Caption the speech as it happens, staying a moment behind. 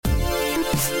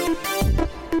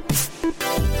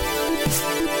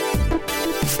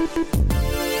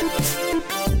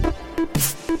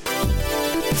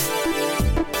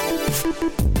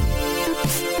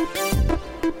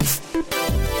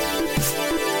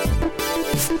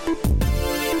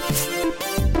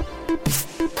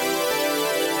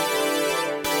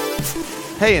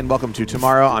Hey, and welcome to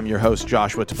Tomorrow. I'm your host,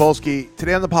 Joshua Topolsky.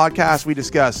 Today on the podcast, we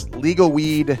discuss legal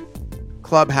weed,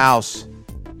 Clubhouse,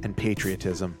 and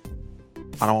patriotism.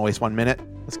 I don't want to waste 1 minute.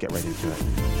 Let's get right into it.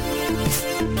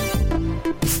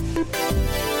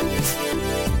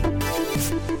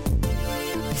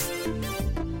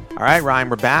 All right,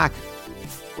 Ryan, we're back.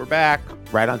 We're back.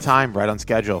 Right on time, right on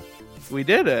schedule. We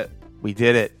did it. We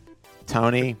did it.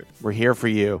 Tony, we're here for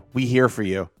you. We here for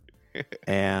you.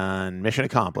 And mission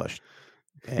accomplished.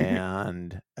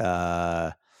 And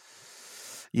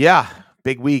yeah,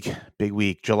 big week.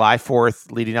 July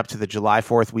 4th, leading up to the July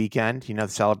 4th weekend. You know,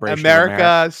 the celebration.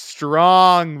 America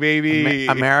strong, baby.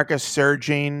 America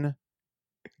surging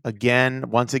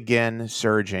once again,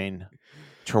 surging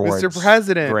towards Mr.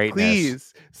 President, greatness.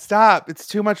 Please stop. It's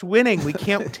too much winning. We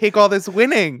can't take all this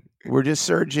winning. We're just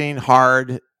surging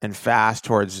hard and fast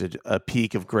towards a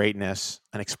peak of greatness,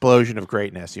 an explosion of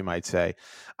greatness, you might say.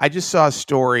 I just saw a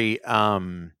story.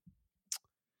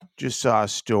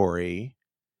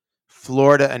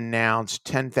 Florida announced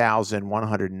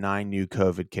 10,109 new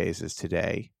COVID cases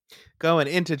today. Going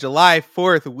into July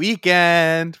 4th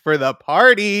weekend for the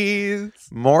parties.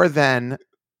 More than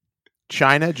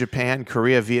China, Japan,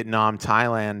 Korea, Vietnam,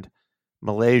 Thailand,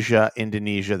 Malaysia,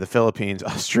 Indonesia, the Philippines,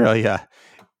 Australia,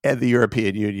 and the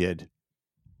European Union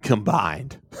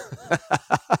combined.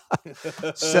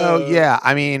 So, yeah,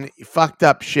 I mean, fucked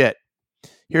up shit.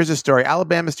 Here's a story.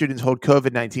 Alabama students hold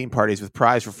COVID-19 parties with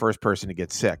prize for first person to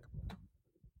get sick.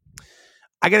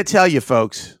 I got to tell you,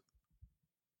 folks,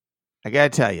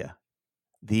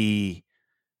 the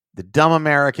dumb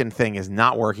American thing is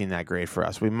not working that great for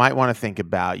us. We might want to think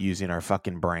about using our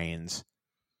fucking brains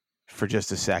for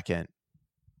just a second.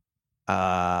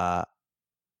 You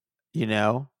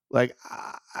know, like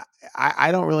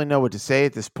I don't really know what to say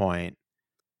at this point,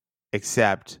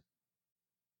 except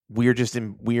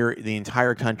the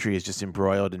entire country is just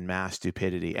embroiled in mass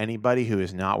stupidity. Anybody who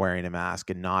is not wearing a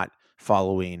mask and not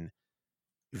following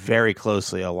very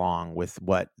closely along with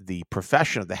what the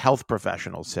health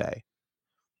professionals say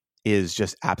is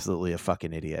just absolutely a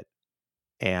fucking idiot.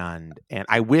 And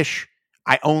I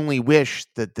only wish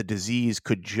that the disease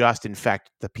could just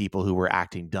infect the people who were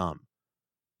acting dumb,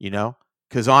 you know?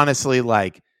 Because honestly,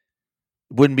 like,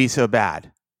 wouldn't be so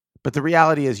bad. But the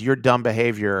reality is your dumb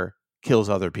behavior kills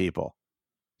other people.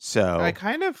 So I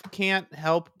kind of can't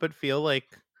help but feel like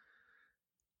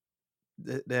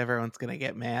everyone's going to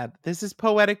get mad. This is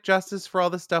poetic justice for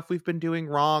all the stuff we've been doing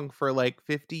wrong for like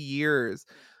 50 years.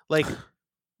 Like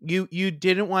you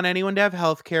didn't want anyone to have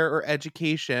healthcare or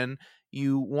education.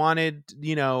 You wanted,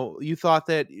 you thought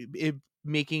that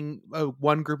making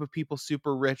one group of people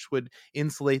super rich would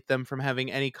insulate them from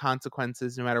having any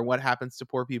consequences no matter what happens to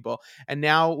poor people. And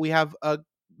now we have a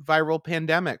viral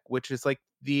pandemic, which is like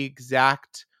the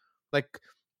exact, like,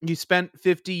 you spent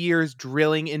 50 years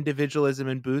drilling individualism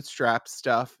and bootstrap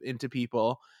stuff into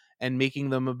people and making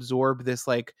them absorb this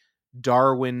like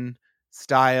Darwin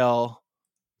style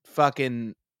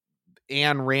fucking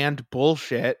Ayn Rand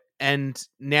bullshit. And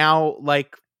now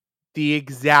like the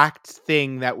exact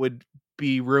thing that would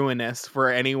be ruinous for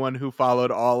anyone who followed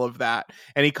all of that.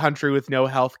 Any country with no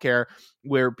healthcare,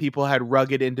 where people had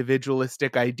rugged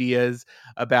individualistic ideas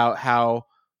about how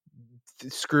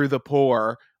screw the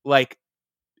poor, like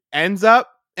ends up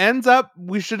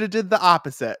we should have did the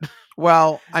opposite.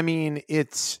 Well, I mean,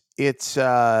 it's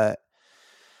as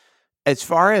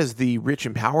far as the rich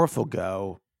and powerful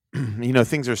go,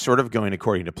 things are sort of going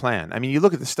according to plan. I mean, you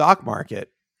look at the stock market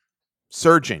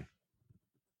surging.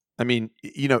 I mean,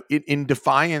 in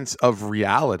defiance of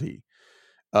reality,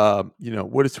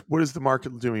 what is the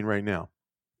market doing right now?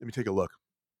 Let me take a look.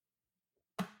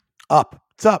 Up.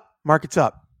 It's up. Market's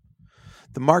up.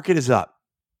 The market is up.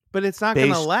 But it's not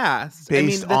going to last. I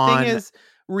mean, the thing is,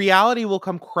 reality will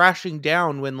come crashing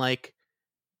down when,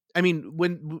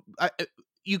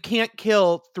 you can't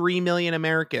kill 3 million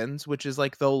Americans, which is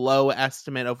like the low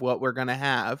estimate of what we're going to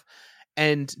have,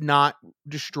 and not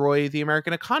destroy the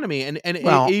American economy. And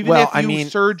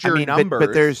surge your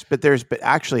numbers. But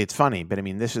actually it's funny. But I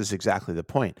mean, this is exactly the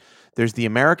point. There's the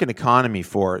American economy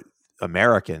for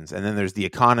Americans, and then there's the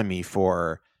economy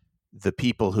for the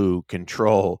people who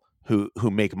control, who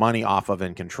make money off of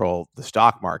and control the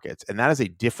stock markets. And that is a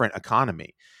different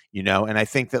economy, And I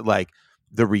think that like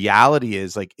the reality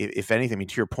is, like, if anything, I mean,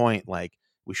 to your point, like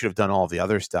we should have done all the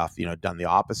other stuff, done the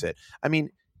opposite. I mean,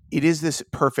 it's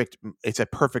a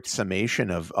perfect summation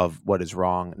of what is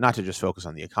wrong, not to just focus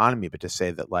on the economy, but to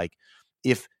say that, like,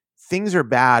 if things are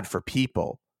bad for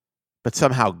people, but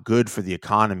somehow good for the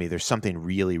economy, there's something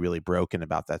really, really broken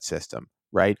about that system,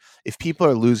 right? If people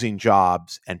are losing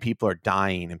jobs and people are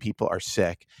dying and people are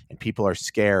sick and people are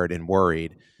scared and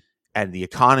worried and the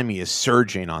economy is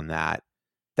surging on that,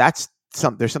 there's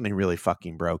something really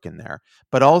fucking broken there.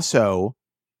 But also,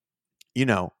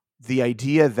 the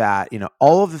idea that,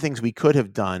 all of the things we could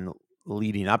have done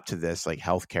leading up to this, like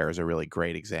healthcare is a really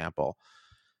great example,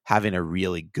 having a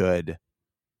really good,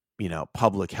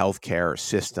 public healthcare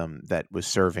system that was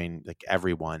serving like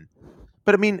everyone.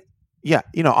 But I mean, yeah,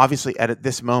 obviously at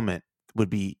this moment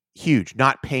would be huge,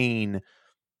 not paying,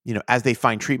 as they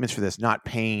find treatments for this, not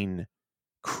paying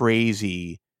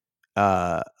crazy,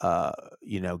 gouged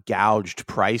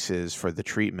prices for the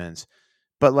treatments,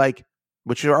 but like,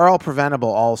 which are all preventable,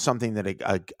 all something that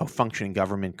a functioning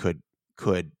government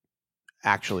could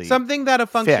actually something that a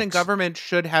functioning fix. Government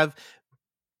should have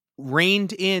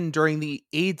reined in during the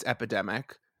AIDS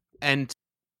epidemic and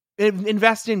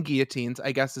invest in guillotines,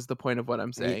 I guess, is the point of what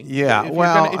I'm saying. Yeah,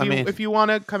 if you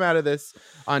want to come out of this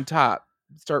on top,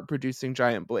 start producing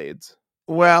giant blades.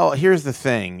 Well, here's the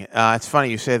thing. It's funny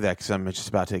you say that because I'm just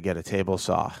about to get a table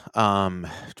saw,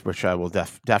 which I will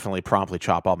definitely promptly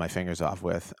chop all my fingers off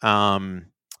with.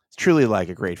 It's truly like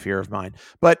a great fear of mine.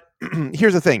 But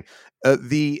here's the thing: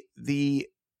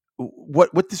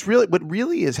 what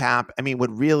really is happening. I mean,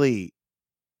 what really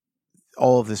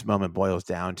all of this moment boils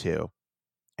down to,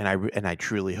 and I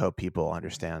truly hope people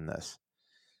understand this.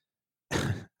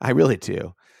 I really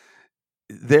do.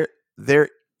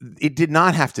 It did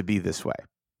not have to be this way.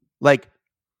 Like,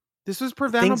 this was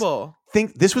preventable.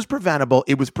 This was preventable.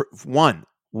 It was one.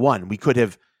 We could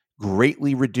have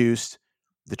greatly reduced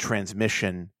the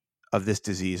transmission of this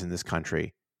disease in this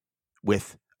country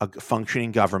with a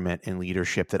functioning government and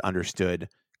leadership that understood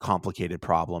complicated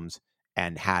problems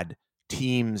and had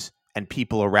teams and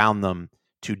people around them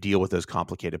to deal with those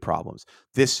complicated problems.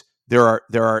 There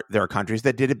are countries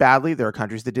that did it badly. There are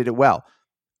countries that did it well.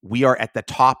 We are at the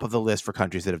top of the list for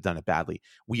countries that have done it badly.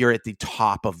 We are at the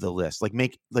top of the list.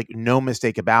 Make no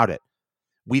mistake about it.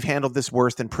 We've handled this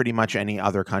worse than pretty much any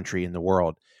other country in the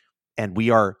world. And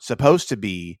we are supposed to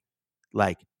be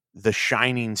like the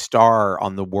shining star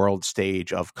on the world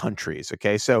stage of countries.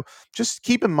 Okay. So just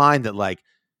keep in mind that, like,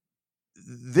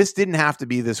 this didn't have to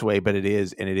be this way, but it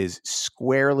is. And it is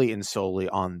squarely and solely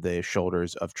on the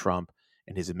shoulders of Trump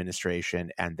and his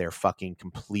administration and their fucking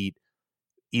complete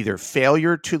either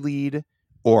failure to lead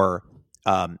or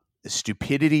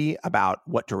stupidity about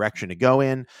what direction to go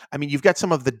in. I mean, you've got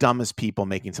some of the dumbest people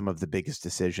making some of the biggest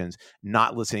decisions,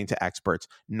 not listening to experts,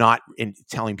 not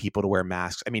telling people to wear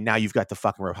masks. I mean, now you've got the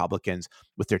fucking Republicans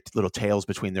with their little tails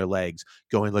between their legs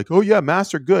going like, oh yeah,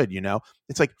 masks are good.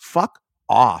 It's like, fuck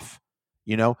off.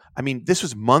 I mean, this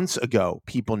was months ago.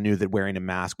 People knew that wearing a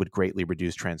mask would greatly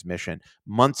reduce transmission.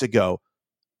 Months ago,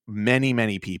 many,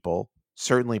 many people,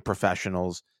 certainly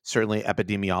professionals, certainly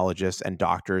epidemiologists and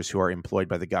doctors who are employed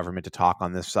by the government to talk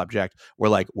on this subject were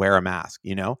like, wear a mask,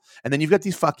 And then you've got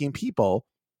these fucking people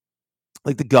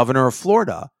like the governor of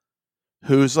Florida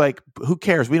who's like, who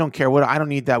cares? We don't care. I don't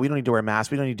need that. We don't need to wear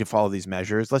masks. We don't need to follow these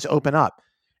measures. Let's open up.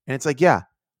 And it's like, yeah,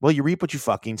 well, you reap what you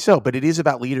fucking sow, but it is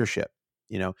about leadership.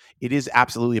 It is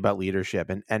absolutely about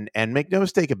leadership and make no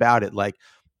mistake about it. Like,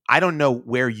 I don't know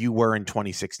where you were in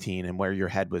 2016 and where your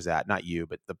head was at, not you,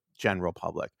 but the general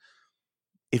public.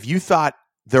 If you thought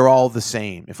they're all the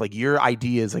same, if like your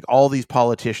idea is like all these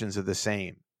politicians are the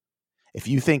same, if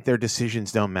you think their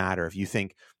decisions don't matter, if you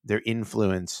think their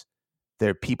influence,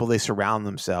 their people they surround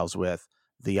themselves with,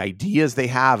 the ideas they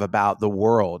have about the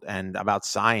world and about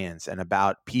science and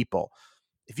about people,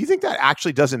 if you think that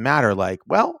actually doesn't matter, like,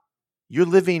 well, you're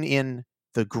living in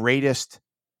the greatest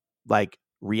like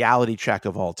reality check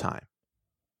of all time,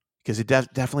 because it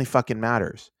definitely fucking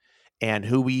matters. And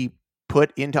who we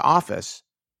put into office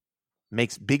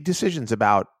makes big decisions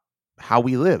about how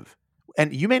we live.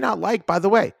 And you may not like, by the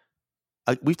way,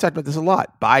 we've talked about this a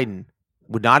lot. Biden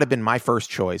would not have been my first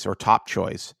choice or top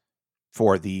choice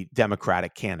for the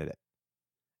Democratic candidate.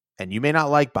 And you may not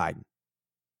like Biden.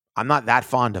 I'm not that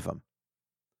fond of him.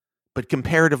 But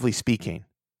comparatively speaking,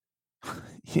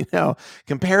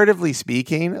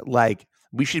 like,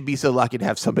 we should be so lucky to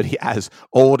have somebody as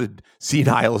old and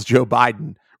senile as Joe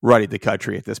Biden running the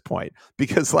country at this point,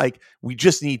 because like we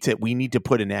need to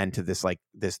put an end to this, like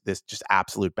this just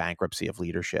absolute bankruptcy of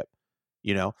leadership.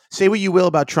 Say what you will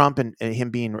about Trump and him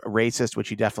being racist, which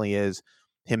he definitely is.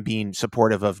 him being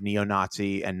supportive of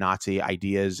neo-Nazi and Nazi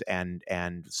ideas and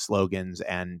slogans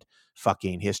and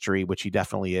fucking history, which he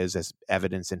definitely is, as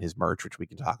evidence in his merch, which we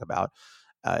can talk about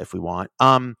if we want.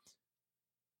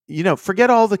 Forget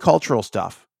all the cultural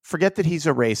stuff. Forget that he's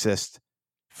a racist.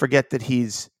 Forget that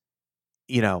he's,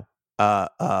 a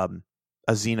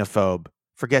xenophobe.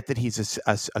 Forget that he's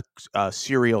a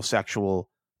serial sexual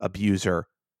abuser.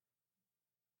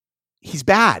 He's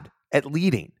bad at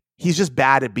leading. He's just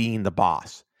bad at being the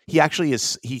boss. He actually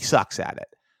is. He sucks at it.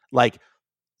 Like,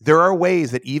 there are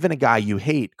ways that even a guy you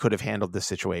hate could have handled this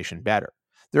situation better.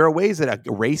 There are ways that a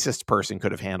racist person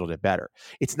could have handled it better.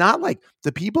 It's not like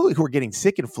the people who are getting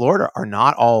sick in Florida are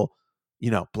not all,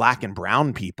 black and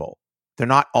brown people. They're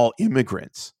not all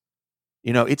immigrants.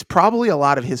 It's probably a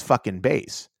lot of his fucking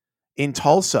base. In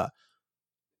Tulsa,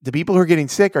 the people who are getting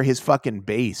sick are his fucking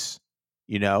base,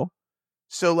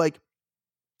 So, like,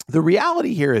 the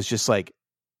reality here is just like,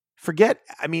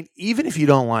 even if you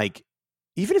don't like,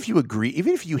 even if you agree,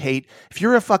 even if you hate, if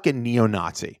you're a fucking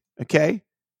neo-Nazi, okay,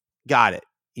 got it.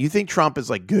 You think Trump is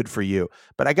like good for you,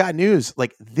 but I got news.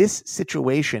 Like, this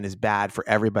situation is bad for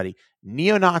everybody.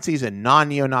 Neo-Nazis and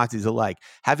non-neo-Nazis alike.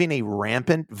 Having a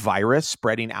rampant virus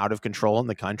spreading out of control in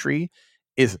the country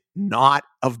is not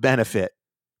of benefit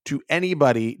to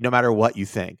anybody, no matter what you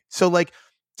think. So, like,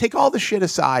 take all the shit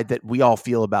aside that we all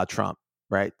feel about Trump,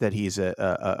 right? That he's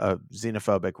a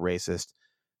xenophobic, racist,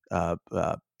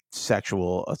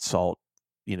 sexual assault,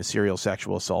 serial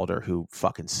sexual assaulter who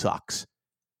fucking sucks.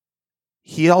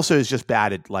 He also is just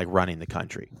bad at like running the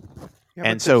country. Yeah,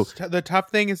 and so the tough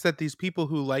thing is that these people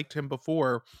who liked him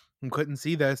before and couldn't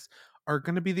see this are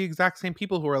going to be the exact same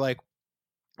people who are like,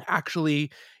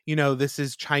 actually, this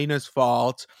is China's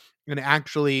fault. And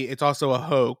actually, it's also a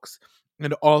hoax.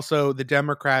 And also, the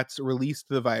Democrats released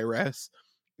the virus.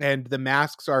 And the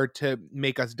masks are to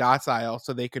make us docile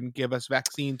so they can give us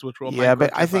vaccines, which will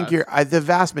but I think the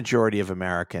vast majority of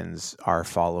Americans are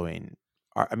following.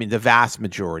 The vast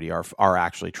majority are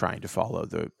actually trying to follow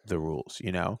the rules,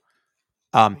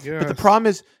 But the problem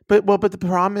is, but the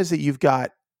problem is that you've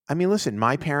got. Listen,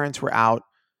 my parents were out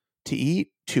to eat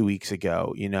 2 weeks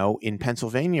ago, in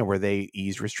Pennsylvania, where they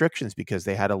eased restrictions because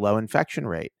they had a low infection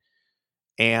rate,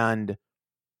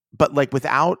 but like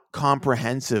without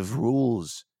comprehensive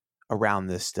rules around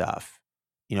this stuff,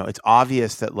 it's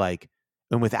obvious that like,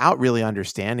 and without really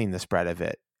understanding the spread of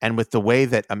it, and with the way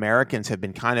that Americans have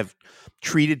been kind of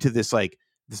treated to this, like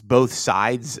this both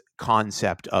sides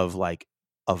concept of like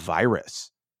a virus,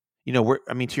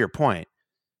 to your point,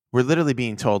 we're literally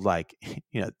being told like,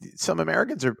 some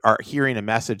Americans are hearing a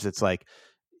message that's like,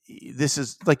 this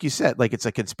is, like you said, like it's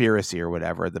a conspiracy or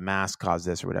whatever. The mask caused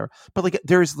this or whatever. But like,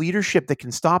 there's leadership that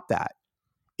can stop that.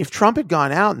 If Trump had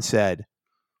gone out and said,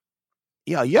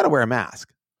 yeah, you got to wear a mask.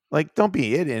 Like, don't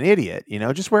be an idiot,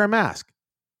 just wear a mask.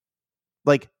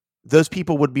 Like, those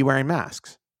people would be wearing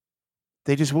masks.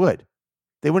 They just would.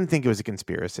 They wouldn't think it was a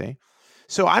conspiracy.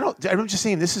 So I'm just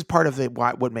saying this is part of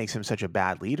what makes him such a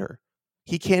bad leader.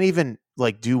 He can't even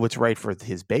like do what's right for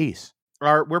his base.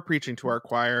 We're preaching to our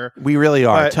choir. We really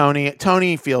are.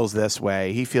 Tony feels this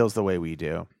way. He feels the way we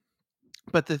do.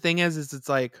 But the thing is it's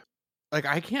like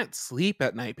I can't sleep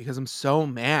at night because I'm so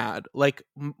mad. Like,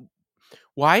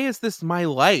 why is this my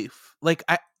life? Like,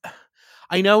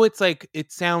 I know it's like,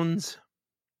 it sounds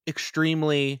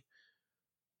extremely,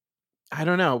 I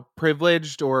don't know,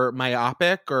 privileged or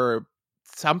myopic or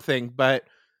something, but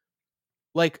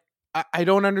like, I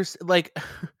don't understand. Like,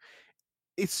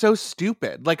 it's so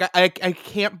stupid. Like, I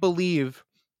can't believe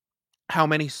how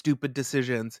many stupid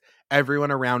decisions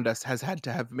everyone around us has had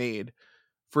to have made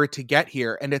for it to get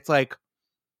here. And it's like,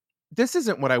 this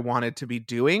isn't what I wanted to be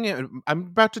doing. I'm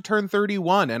about to turn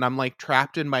 31 and I'm like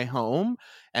trapped in my home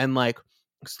and like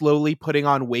slowly putting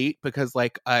on weight because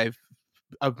like I've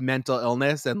of mental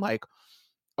illness and like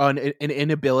an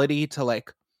inability to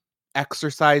like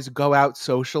exercise, go out,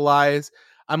 socialize.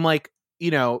 I'm like,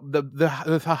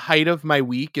 the height of my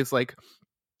week is like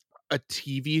a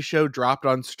TV show dropped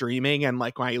on streaming and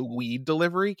like my weed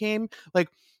delivery came. Like,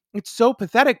 it's so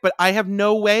pathetic, but I have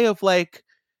no way of like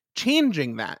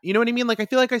changing that. You know what I mean? Like, I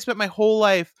feel like I spent my whole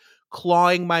life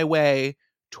clawing my way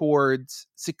towards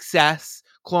success,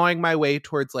 clawing my way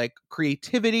towards like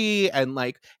creativity and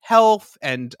like health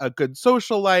and a good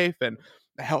social life and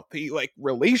a healthy like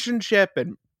relationship.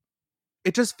 And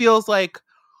it just feels like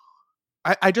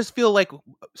I just feel like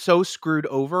so screwed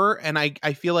over. And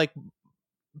I feel like,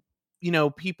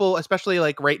 people, especially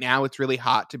like right now, it's really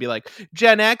hot to be like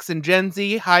Gen X and Gen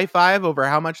Z high five over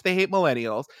how much they hate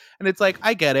millennials. And it's like,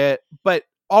 I get it. But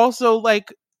also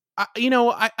like,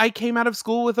 I came out of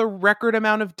school with a record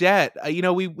amount of debt.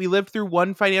 We lived through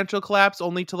one financial collapse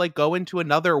only to like go into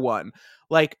another one.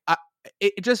 Like,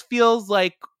 it just feels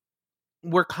like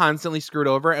we're constantly screwed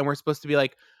over, and we're supposed to be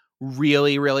like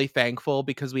really, really thankful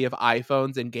because we have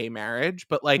iPhones and gay marriage.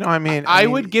 But No, like, I I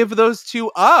would mean, give those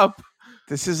two up.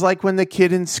 this is like when the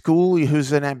kid in school who's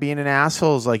being an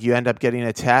asshole is like, you end up getting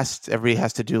a test. Everybody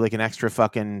has to do like an extra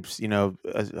fucking,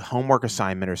 a homework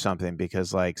assignment or something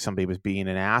because like somebody was being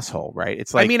an asshole, right?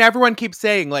 It's I like, mean, everyone keeps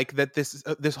saying like that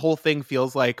this whole thing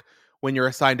feels like when you're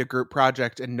assigned a group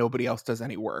project and nobody else does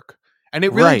any work. And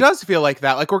it really right. does feel like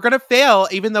that. Like we're going to fail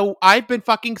even though I've been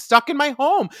fucking stuck in my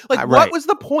home. Like what Right. was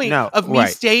the point No, of me right.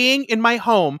 staying in my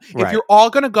home if Right. you're all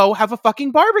going to go have a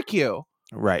fucking barbecue?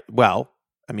 Right. Well,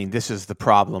 I mean, this is the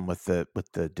problem with the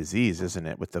disease, isn't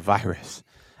it? With the virus.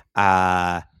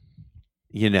 Uh,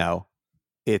 you know,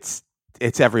 it's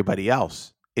everybody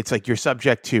else. It's like you're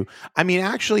subject to, I mean,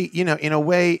 actually, in a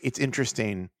way it's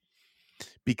interesting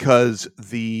because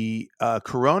the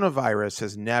coronavirus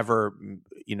has never,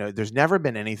 there's never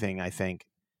been anything, I think,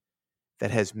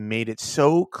 that has made it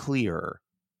so clear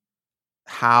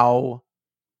how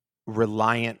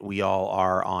reliant we all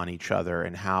are on each other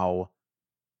and how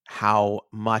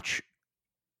much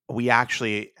we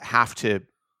actually have to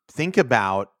think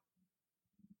about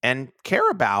and care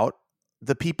about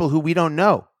the people who we don't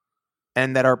know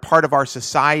and that are part of our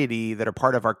society, that are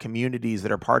part of our communities,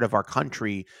 that are part of our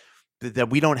country, that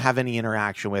we don't have any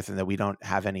interaction with and that we don't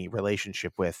have any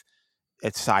relationship with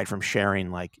aside from sharing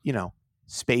like,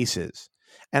 spaces.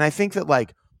 And I think that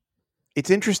like it's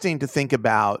interesting to think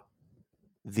about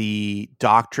the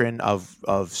doctrine of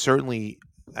certainly,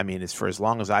 I mean, it's for as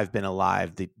long as I've been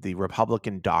alive, the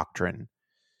Republican doctrine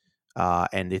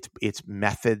and its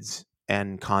methods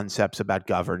and concepts about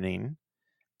governing,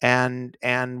 and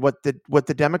what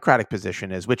the Democratic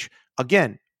position is, which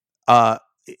again, uh,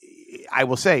 I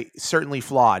will say, certainly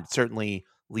flawed, certainly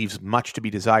leaves much to be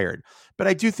desired. But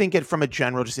I do think it from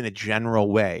just in a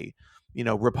general way,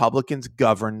 Republicans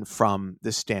govern from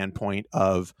the standpoint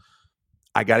of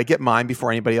I got to get mine before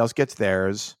anybody else gets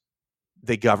theirs.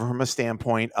 They govern from a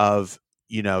standpoint of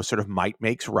sort of might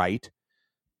makes right.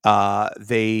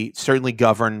 They certainly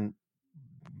govern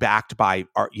backed by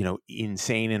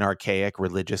insane and archaic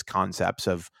religious concepts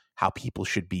of how people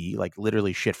should be, like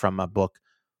literally shit from a book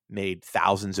made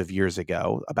thousands of years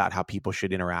ago about how people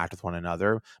should interact with one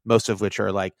another, most of which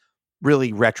are like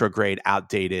really retrograde,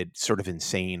 outdated, sort of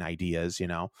insane ideas,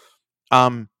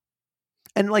 um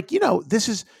and like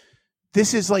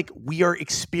this is like we are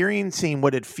experiencing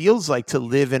what it feels like to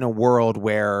live in a world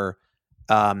where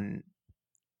um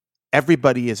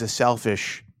everybody is a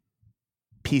selfish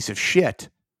piece of shit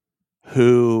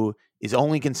who is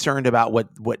only concerned about what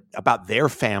about their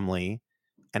family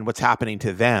and what's happening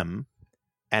to them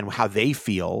and how they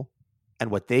feel and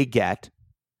what they get,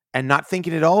 and not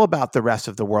thinking at all about the rest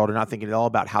of the world, or not thinking at all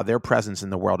about how their presence in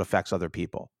the world affects other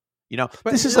people.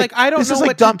 But This is like I don't know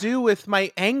what dumb. to do with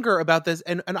my anger about this,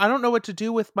 and I don't know what to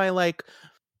do with my like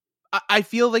I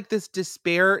feel like this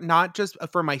despair, not just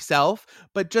for myself,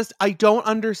 but just I don't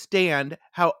understand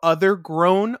how other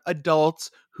grown adults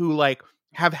who like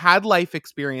have had life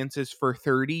experiences for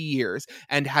 30 years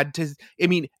and had to, I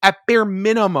mean, at bare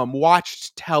minimum,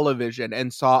 watched television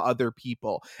and saw other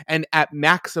people, and at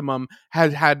maximum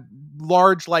had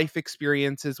large life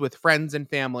experiences with friends and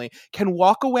family, can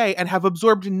walk away and have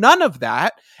absorbed none of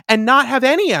that and not have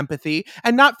any empathy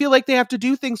and not feel like they have to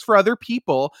do things for other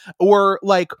people or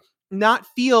like not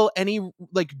feel any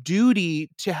like duty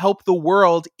to help the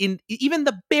world in even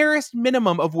the barest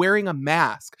minimum of wearing a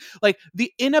mask. Like the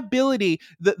inability,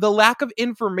 the lack of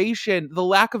information, the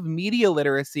lack of media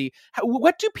literacy.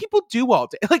 What do people do all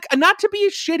day? Like, not to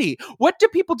be shitty, what do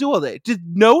people do all day? Did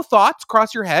no thoughts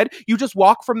cross your head? You just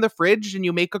walk from the fridge and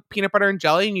you make a peanut butter and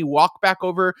jelly and you walk back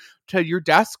over to your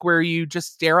desk where you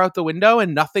just stare out the window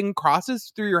and nothing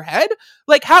crosses through your head?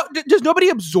 Like, how does nobody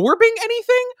absorbing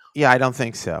anything? Yeah, I don't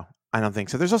think so.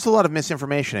 There's also a lot of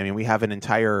misinformation. I mean, we have an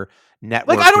entire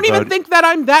network. Like, I don't even think that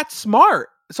I'm that smart.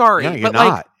 Sorry. No, you're but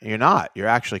not. Like, you're not. You're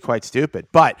actually quite stupid.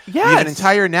 But yes. We have an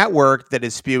entire network that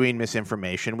is spewing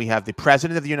misinformation. We have the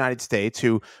president of the United States,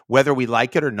 who, whether we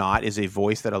like it or not, is a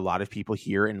voice that a lot of people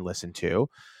hear and listen to,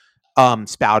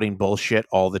 spouting bullshit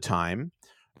all the time.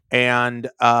 And,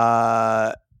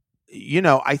 I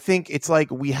think it's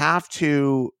like we have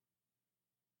to,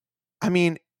 I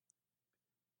mean,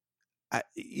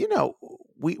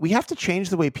 we have to change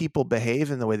the way people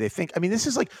behave and the way they think. I mean, this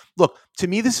is like, look, to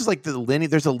me, this is like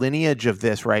there's a lineage of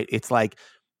this, right? It's like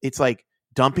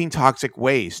dumping toxic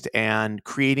waste and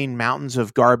creating mountains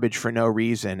of garbage for no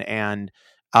reason. And,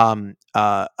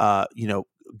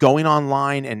 going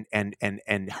online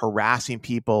and harassing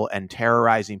people and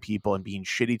terrorizing people and being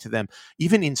shitty to them,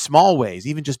 even in small ways,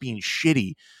 even just being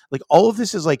shitty. Like all of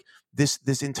this is like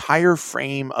this entire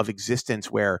frame of existence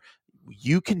where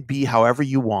you can be however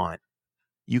you want.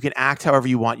 You can act however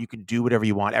you want. You can do whatever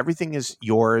you want. Everything is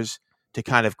yours to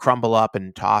kind of crumble up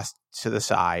and toss to the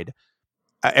side.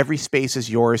 Every space is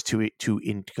yours to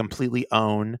completely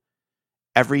own.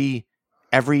 Everything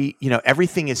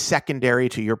is secondary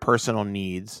to your personal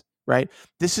needs, right?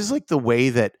 This is like the way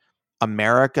that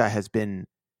America has been,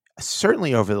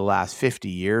 certainly over the last 50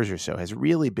 years or so, has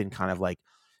really been kind of like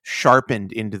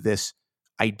sharpened into this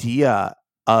idea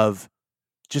of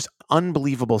just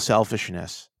unbelievable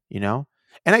selfishness,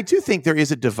 And I do think there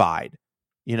is a divide,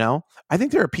 I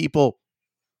think there are people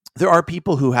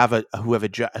who have a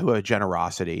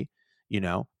generosity,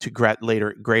 to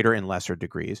greater and lesser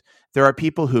degrees. There are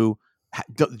people who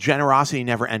generosity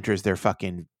never enters their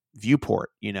fucking viewport.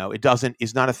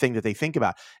 It's not a thing that they think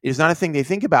about. It is not a thing they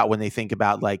think about when they think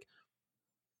about like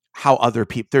how other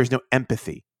people, there's no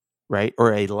empathy, right?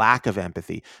 Or a lack of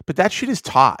empathy, but that shit is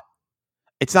taught.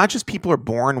 It's not just people are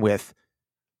born with,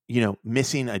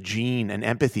 missing a gene, an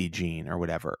empathy gene or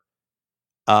whatever.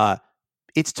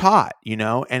 It's taught,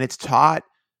 and it's taught,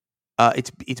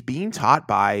 it's being taught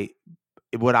by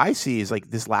what I see is like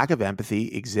this lack of empathy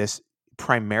exists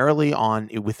primarily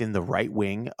within the right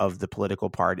wing of the political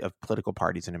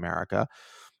parties in America.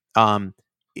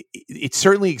 It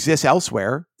certainly exists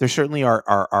elsewhere. There certainly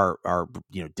are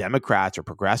Democrats or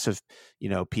progressive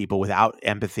people without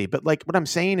empathy. But like what I'm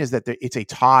saying is that it's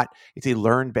a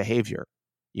learned behavior,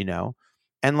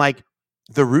 and like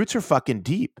the roots are fucking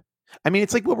deep. I mean,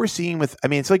 it's like what we're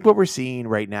seeing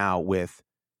right now with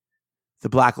the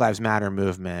Black Lives Matter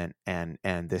movement and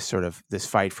this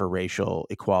fight for racial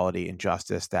equality and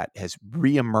justice that has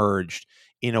reemerged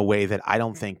in a way that I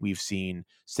don't think we've seen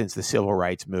since the civil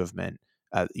rights movement,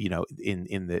 in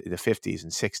the 50s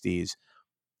and 60s.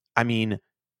 I mean,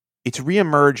 it's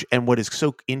reemerged, and what is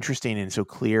so interesting and so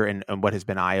clear and what has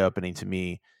been eye-opening to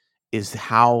me is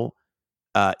how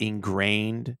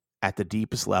ingrained at the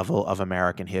deepest level of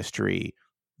American history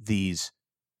these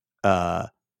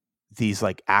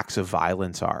like acts of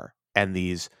violence are, and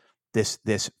this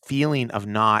feeling of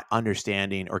not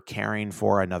understanding or caring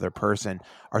for another person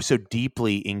are so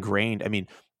deeply ingrained. I mean,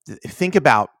 think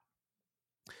about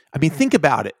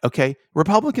it. Okay.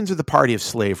 Republicans are the party of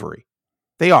slavery.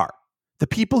 They are. The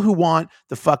people who want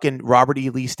the fucking Robert E.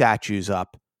 Lee statues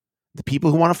up, the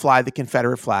people who want to fly the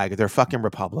Confederate flag, they're fucking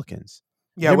Republicans.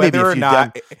 Yeah, whether or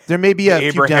not there may be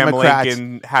a few Democrats.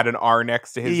 Lincoln had an R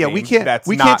next to his name. We can't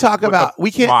talk about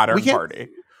modern party.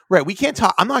 Right, we can't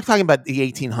talk. I'm not talking about the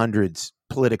 1800s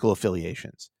political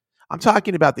affiliations. I'm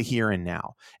talking about the here and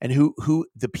now, and who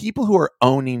the people who are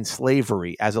owning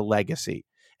slavery as a legacy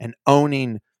and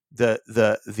owning the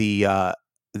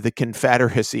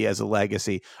Confederacy as a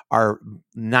legacy are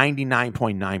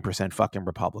 99.9% fucking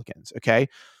Republicans. Okay,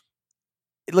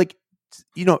 like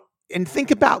and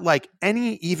think about like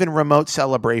any even remote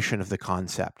celebration of the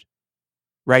concept,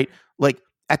 right? Like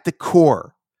at the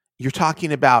core, you're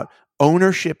talking about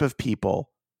ownership of people.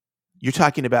 You're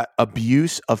talking about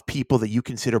abuse of people that you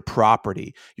consider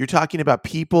property. You're talking about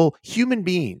people, human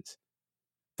beings,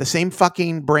 the same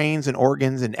fucking brains and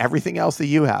organs and everything else that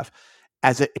you have,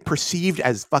 perceived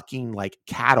as fucking like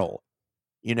cattle,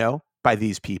 by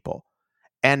these people.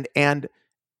 And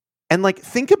like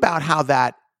think about how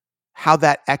that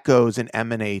echoes and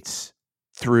emanates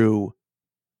through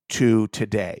to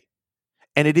today.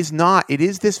 And it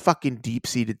is this fucking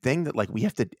deep-seated thing that like we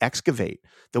have to excavate,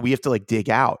 that we have to like dig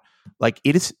out. Like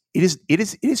it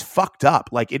is fucked up.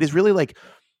 Like it is really like,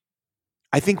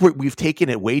 I think we've taken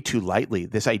it way too lightly.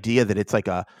 This idea that it's like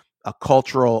a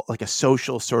cultural, like a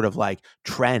social sort of like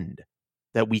trend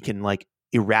that we can like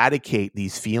eradicate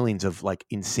these feelings of like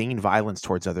insane violence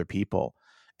towards other people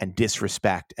and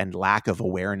disrespect and lack of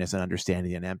awareness and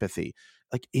understanding and empathy.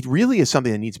 Like it really is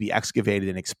something that needs to be excavated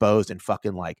and exposed and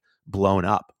fucking like blown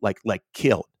up, like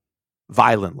killed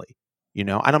violently.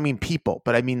 I don't mean people,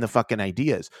 but I mean the fucking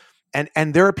ideas.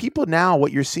 And there are people now,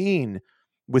 what you're seeing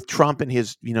with Trump and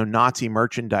his, Nazi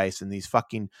merchandise and these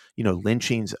fucking,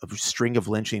 lynchings, a string of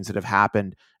lynchings that have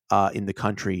happened in the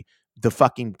country, the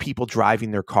fucking people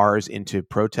driving their cars into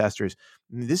protesters.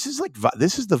 This is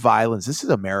the violence. This is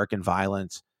American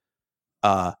violence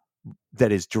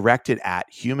that is directed at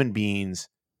human beings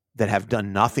that have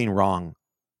done nothing wrong,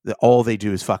 that all they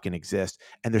do is fucking exist.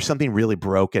 And there's something really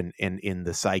broken in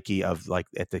the psyche of like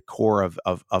at the core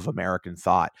of American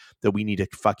thought that we need to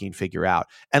fucking figure out.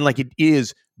 And like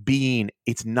does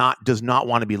not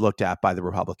want to be looked at by the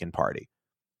Republican Party.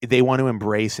 they want to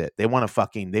embrace it. They want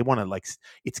to like,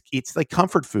 it's like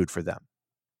comfort food for them.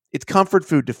 It's comfort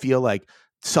food to feel like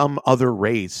some other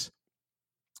race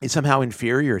is somehow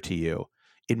inferior to you.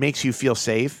 It makes you feel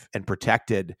safe and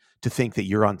protected to think that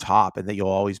you're on top and that you'll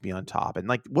always be on top. And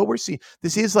like what we're seeing,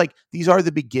 these are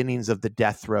the beginnings of the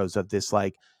death throes of this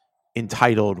like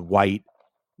entitled white,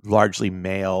 largely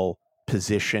male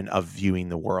position of viewing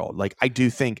the world. Like I do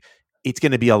think it's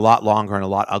going to be a lot longer and a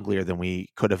lot uglier than we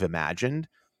could have imagined.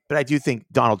 But I do think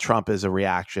Donald Trump is a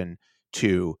reaction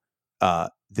to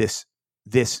this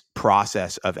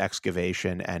process of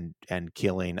excavation and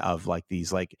killing of like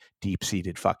these like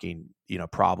deep-seated fucking,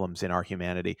 problems in our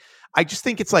humanity. I just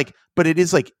think it's like, but it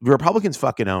is like Republicans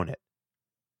fucking own it.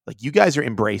 Like you guys are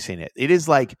embracing it. It is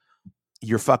like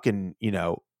your fucking,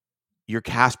 your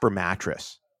Casper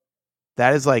mattress.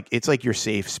 That is like, it's like your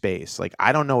safe space. Like,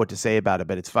 I don't know what to say about it,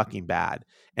 but it's fucking bad.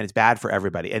 And it's bad for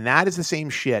everybody. And that is the same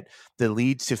shit that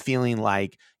leads to feeling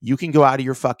like you can go out of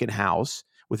your fucking house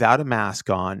without a mask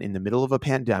on in the middle of a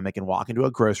pandemic and walk into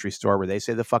a grocery store where they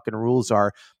say the fucking rules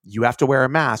are you have to wear a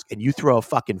mask, and you throw a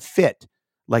fucking fit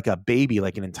like a baby,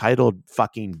 like an entitled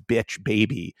fucking bitch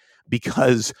baby,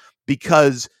 because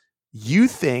you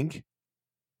think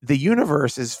the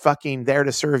universe is fucking there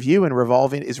to serve you and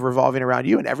revolving around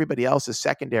you, and everybody else is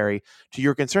secondary to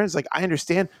your concerns. Like, I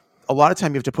understand a lot of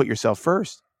time you have to put yourself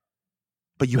first,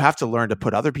 but you have to learn to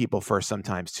put other people first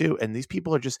sometimes too. And these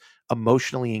people are just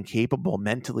emotionally incapable,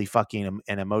 mentally fucking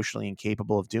and emotionally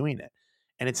incapable of doing it.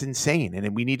 And it's insane.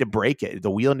 And we need to break it.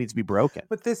 The wheel needs to be broken.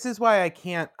 But this is why I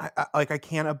can't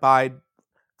abide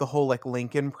the whole like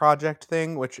Lincoln Project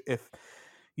thing, which if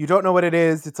you don't know what it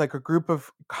is, it's like a group of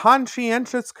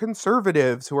conscientious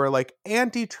conservatives who are like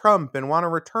anti-Trump and want to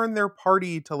return their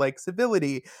party to like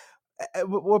civility.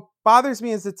 What bothers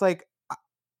me is it's like,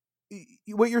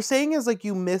 what you're saying is like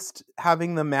you missed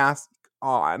having the mask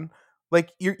on.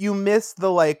 Like you missed the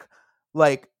like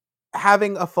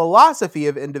having a philosophy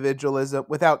of individualism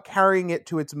without carrying it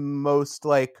to its most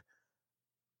like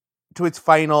to its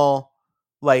final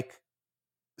like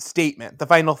statement, the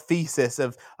final thesis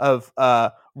of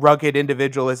rugged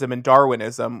individualism and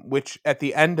Darwinism, which at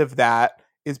the end of that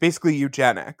is basically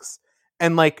eugenics.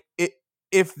 And like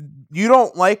if you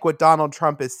don't like what Donald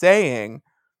Trump is saying,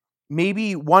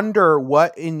 maybe wonder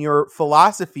what in your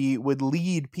philosophy would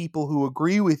lead people who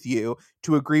agree with you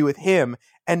to agree with him.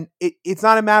 And it's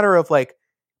not a matter of like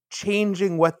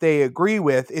changing what they agree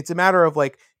with. It's a matter of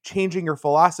like changing your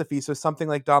philosophy so something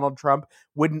like Donald Trump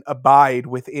wouldn't abide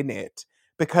within it.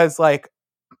 Because like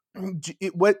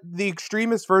what the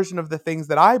extremist version of the things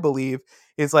that I believe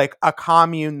is like a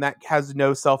commune that has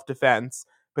no self-defense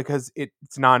because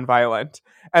it's nonviolent.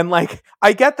 And like,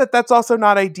 I get that that's also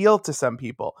not ideal to some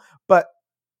people, but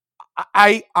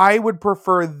I would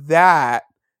prefer that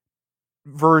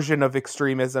version of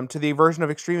extremism to the version of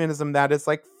extremism that is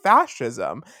like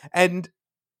fascism. And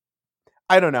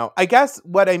I don't know. I guess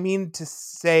what I mean to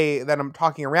say that I'm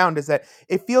talking around is that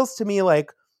it feels to me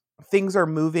like things are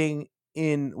moving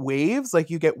in waves. Like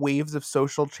you get waves of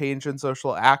social change and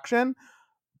social action.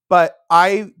 But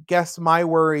I guess my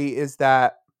worry is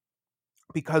that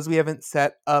because we haven't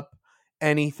set up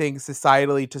anything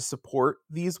societally to support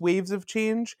these waves of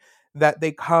change, that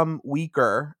they come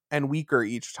weaker and weaker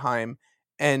each time.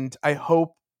 And I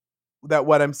hope that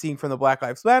what I'm seeing from the Black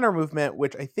Lives Matter movement,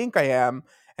 which I think I am,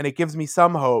 and it gives me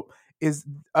some hope, is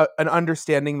an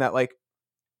understanding that like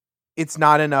it's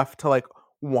not enough to like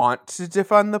want to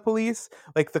defund the police.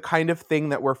 Like the kind of thing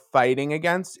that we're fighting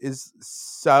against is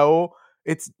so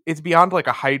it's beyond like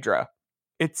a hydra.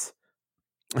 It's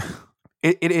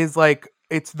it is like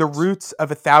it's the roots of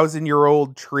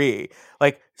 1,000-year-old tree,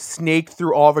 like snaked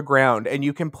through all the ground, and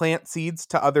you can plant seeds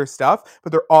to other stuff,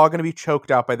 but they're all going to be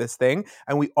choked out by this thing,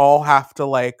 and we all have to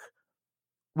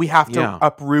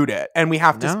uproot it, and we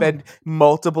have to spend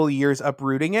multiple years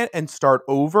uprooting it and start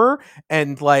over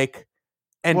and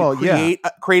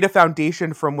create a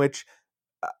foundation from which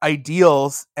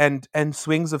ideals and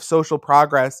swings of social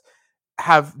progress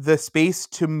have the space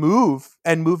to move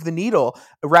the needle,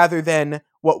 rather than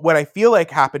what I feel like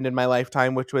happened in my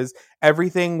lifetime, which was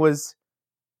everything was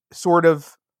sort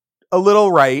of a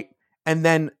little right. And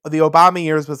then the Obama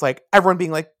years was like everyone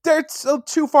being like, that's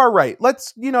too far right.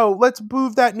 Let's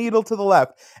move that needle to the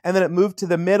left. And then it moved to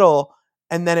the middle,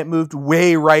 and then it moved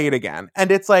way right again.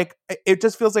 And it's like, it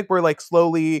just feels like we're like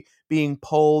slowly being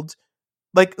pulled.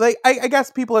 Like I guess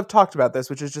people have talked about this,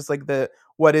 which is just like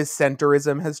what is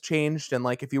centrism has changed. And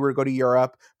like, if you were to go to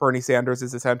Europe, Bernie Sanders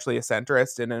is essentially a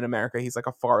centrist, and in America, he's like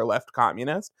a far left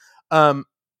communist. And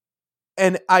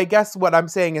I guess what I'm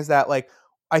saying is that like,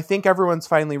 I think everyone's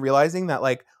finally realizing that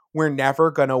like we're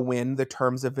never going to win the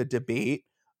terms of a debate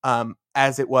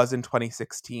as it was in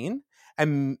 2016.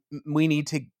 And we need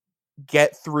to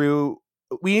get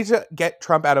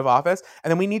Trump out of office,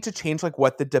 and then we need to change like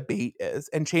what the debate is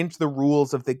and change the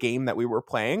rules of the game that we were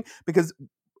playing, because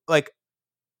like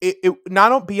it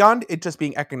not beyond it just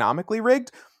being economically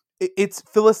rigged, it's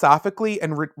philosophically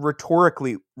and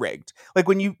rhetorically rigged. Like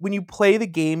when you play the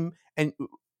game and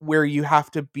where you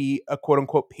have to be a quote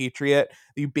unquote patriot,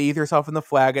 you bathe yourself in the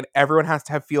flag, and everyone has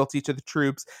to have fealty to the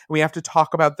troops. And we have to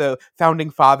talk about the founding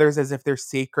fathers as if they're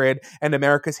sacred, and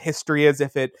America's history as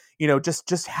if it,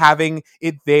 just having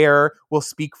it there will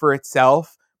speak for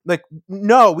itself. Like,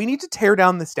 no, we need to tear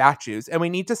down the statues, and we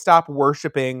need to stop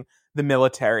worshiping the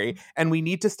military, and we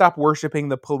need to stop worshiping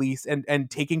the police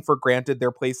and taking for granted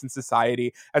their place in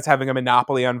society as having a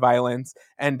monopoly on violence,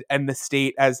 and the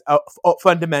state as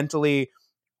fundamentally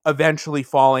eventually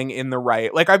falling in the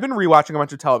right. Like, I've been rewatching a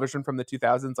bunch of television from the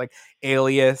 2000s, like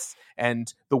Alias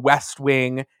and The West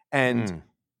Wing and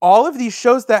all of these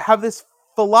shows that have this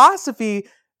philosophy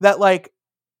that, like,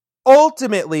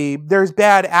 ultimately there's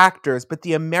bad actors, but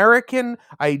the American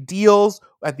ideals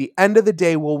at the end of the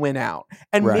day will win out.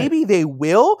 And maybe they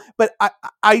will, but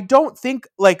I don't think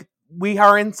like we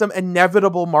are in some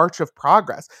inevitable march of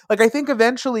progress. Like, I think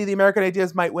eventually the American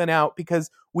ideas might win out because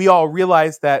we all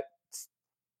realize that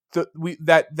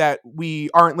we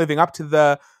aren't living up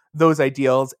to those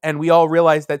ideals, and we all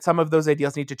realize that some of those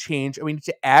ideals need to change, and we need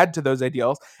to add to those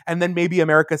ideals, and then maybe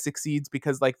America succeeds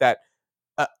because like that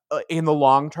in the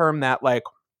long term that like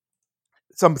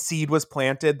some seed was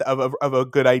planted of a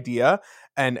good idea.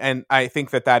 And I think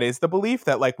that is the belief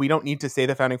that like we don't need to say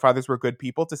the founding fathers were good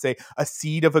people to say a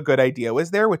seed of a good idea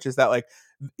was there, which is that like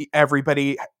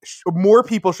more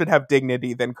people should have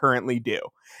dignity than currently do.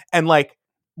 And like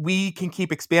we can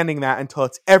keep expanding that until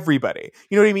it's everybody.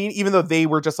 You know what I mean? Even though they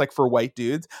were just like for white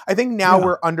dudes. I think now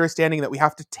we're understanding that we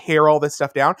have to tear all this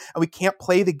stuff down, and we can't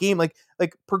play the game like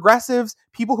progressives,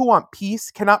 people who want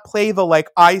peace cannot play the like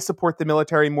I support the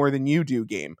military more than you do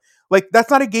game. Like, that's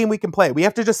not a game we can play. We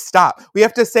have to just stop. We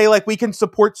have to say like we can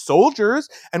support soldiers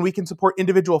and we can support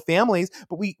individual families,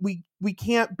 but we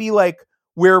can't be like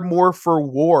we're more for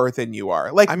war than you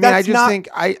are. Like, I mean,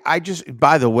 I just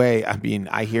by the way, I mean,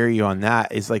 I hear you on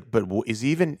that. Is like, but is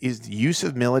the use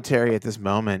of military at this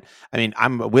moment? I mean,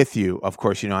 I'm with you. Of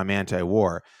course, I'm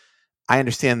anti-war. I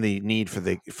understand the need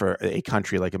for a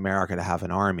country like America to have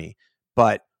an army,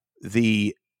 but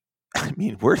I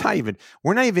mean, we're not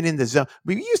even in the zone.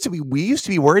 We used to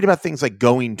be worried about things like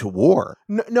going to war.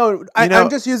 No, I'm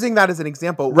just using that as an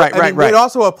example. Right. It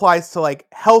also applies to like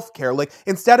healthcare. Like,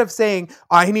 instead of saying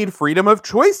I need freedom of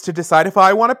choice to decide if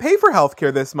I want to pay for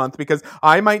healthcare this month because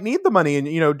I might need the money,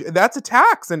 and that's a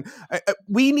tax, and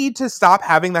we need to stop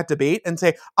having that debate and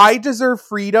say I deserve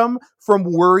freedom from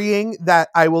worrying that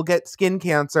I will get skin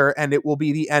cancer and it will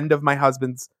be the end of my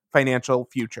husband's financial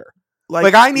future.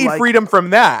 Like I need freedom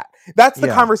from that. That's the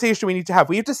conversation we need to have.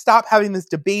 We have to stop having this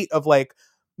debate of like,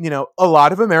 a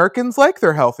lot of Americans like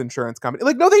their health insurance company.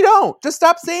 Like, no, they don't. Just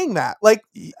stop saying that. Like,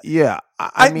 yeah,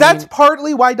 I mean, that's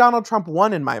partly why Donald Trump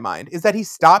won in my mind, is that he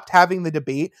stopped having the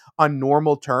debate on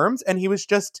normal terms and he was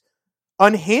just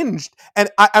unhinged. And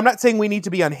I'm not saying we need to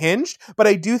be unhinged, but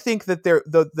I do think that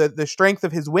the strength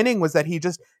of his winning was that he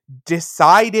just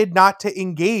decided not to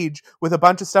engage with a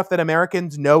bunch of stuff that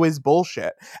Americans know is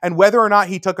bullshit. And whether or not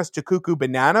he took us to cuckoo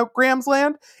bananagrams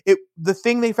land, the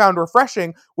thing they found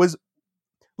refreshing was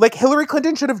like Hillary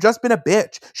Clinton should have just been a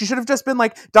bitch. She should have just been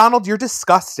like, Donald, you're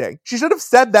disgusting. She should have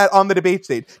said that on the debate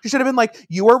stage. She should have been like,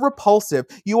 you are repulsive.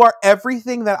 You are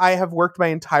everything that I have worked my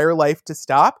entire life to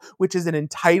stop, which is an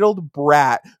entitled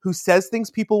brat who says things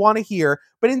people want to hear.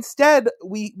 But instead,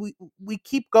 we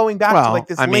keep going back to like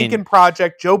this Lincoln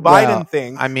Project, Joe Biden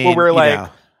thing. I mean, where we're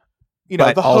like,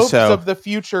 but the also, hopes of the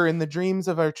future and the dreams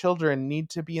of our children need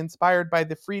to be inspired by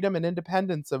the freedom and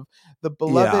independence of the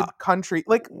beloved country.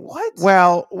 Like, what?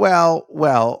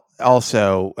 Well,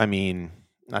 also, I mean,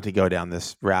 not to go down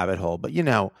this rabbit hole, but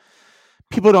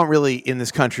people don't really in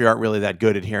this country aren't really that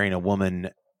good at hearing a woman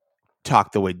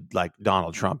talk the way like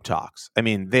Donald Trump talks. I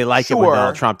mean, they like it when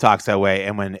Donald Trump talks that way,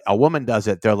 and when a woman does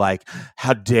it, they're like,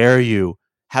 "How dare you?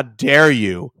 How dare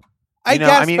you?" I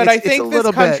guess, but I think this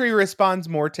country responds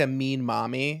more to mean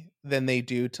mommy than they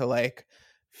do to like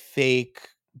fake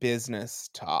business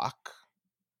talk.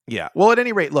 Yeah. Well, at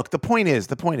any rate, look, the point is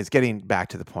getting back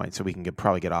to the point so we can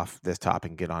probably get off this topic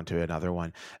and get onto another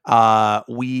one.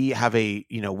 We have we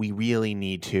really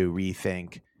need to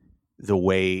rethink the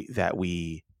way that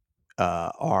we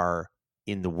are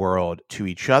in the world to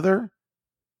each other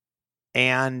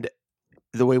and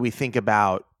the way we think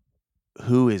about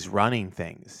who is running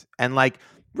things. And like,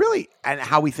 really, and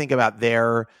how we think about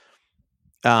their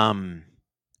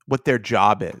what their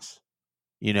job is,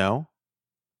 you know,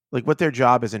 like what their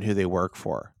job is and who they work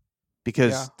for.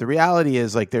 Because the reality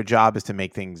is, like, their job is to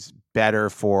make things better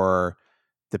for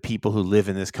the people who live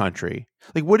in this country.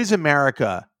 Like, what is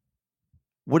America?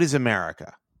 What is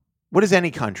America? What is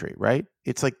any country, right?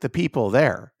 It's like the people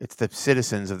there. It's the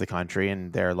citizens of the country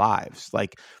and their lives.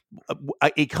 Like,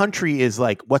 a country is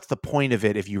like, what's the point of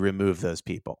it if you remove those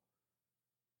people?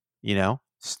 You know,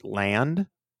 land.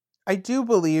 I do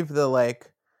believe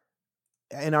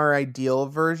in our ideal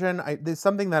version, there's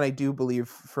something that I do believe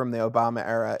from the Obama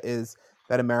era is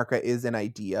that America is an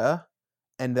idea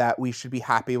and that we should be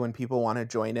happy when people want to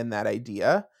join in that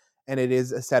idea. And it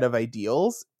is a set of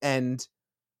ideals, and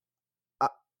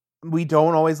we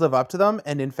don't always live up to them.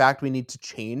 And in fact, we need to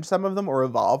change some of them or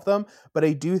evolve them. But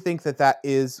I do think that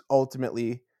is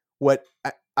ultimately what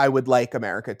I would like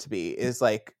America to be, is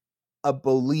like a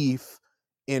belief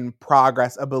in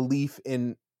progress, a belief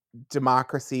in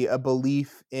democracy, a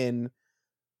belief in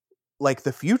like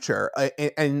the future,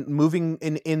 and moving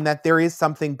in that there is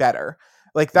something better.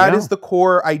 Like that is the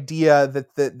core idea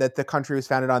that the country was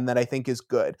founded on, that I think is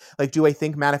good. Like, do I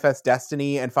think Manifest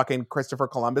Destiny and fucking Christopher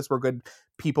Columbus were good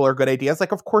people or good ideas?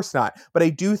 Like, of course not. But I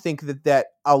do think that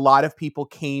a lot of people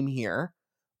came here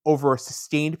over a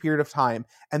sustained period of time,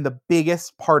 and the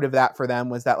biggest part of that for them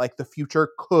was that like the future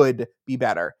could be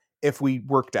better if we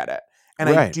worked at it. And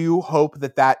I do hope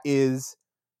that is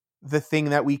the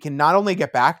thing that we can not only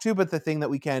get back to, but the thing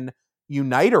that we can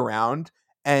unite around.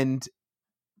 And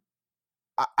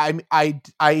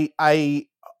I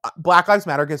Black Lives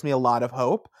Matter gives me a lot of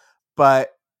hope, but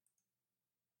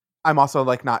I'm also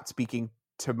like not speaking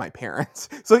to my parents.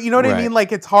 So you know what I mean?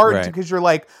 Like it's hard because you're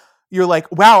like,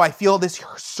 wow, I feel this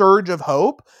surge of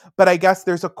hope, but I guess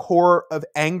there's a core of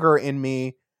anger in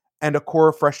me and a core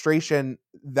of frustration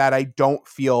that I don't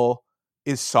feel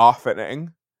is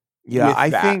softening. Yeah, I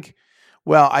think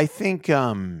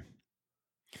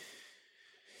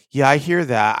yeah, I hear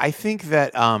that. I think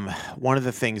that one of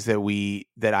the things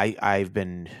that I've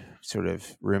been sort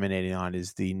of ruminating on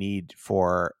is the need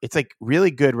for, it's like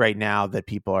really good right now that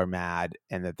people are mad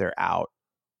and that they're out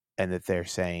and that they're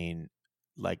saying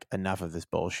like enough of this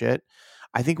bullshit.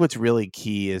 I think what's really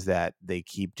key is that they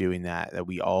keep doing that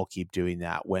we all keep doing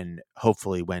that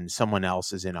hopefully when someone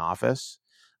else is in office.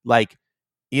 Like,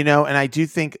 you know, and I do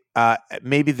think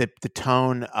maybe the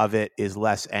tone of it is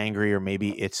less angry, or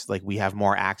maybe it's like we have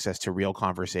more access to real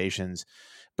conversations.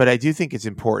 But I do think it's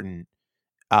important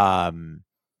to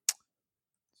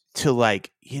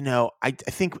like, you know, I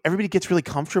think everybody gets really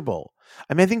comfortable.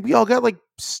 I mean, I think we all got like,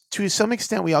 to some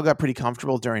extent, we all got pretty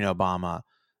comfortable during Obama.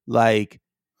 Like,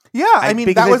 yeah, I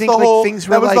mean, that was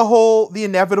the whole, the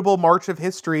inevitable march of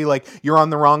history. Like, you're on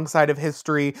the wrong side of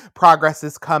history. Progress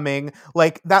is coming.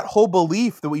 Like, that whole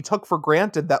belief that we took for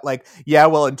granted that, like, yeah,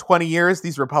 well, in 20 years,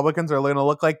 these Republicans are going to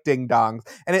look like ding-dongs.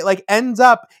 And it, like, ends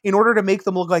up, in order to make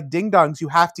them look like ding-dongs, you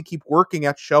have to keep working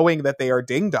at showing that they are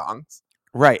ding-dongs.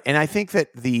 Right. And I think that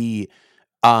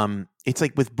it's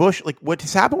like with Bush, like what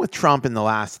has happened with Trump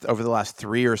over the last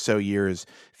 3 or so years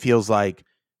feels like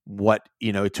what,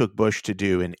 you know, it took Bush to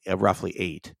do in roughly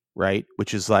 8, right?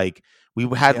 Which is like, we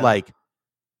had a Democrat.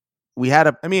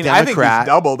 I think he's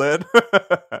doubled it.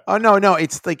 Oh, no,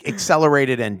 it's like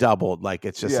accelerated and doubled. Like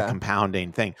it's just a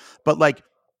compounding thing. But like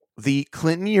the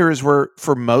Clinton years were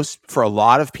for a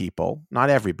lot of people, not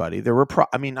everybody. There were,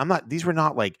 these were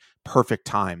not like perfect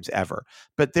times ever,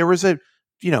 but there was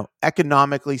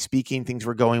economically speaking, things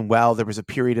were going well. There was a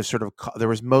period of there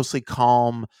was mostly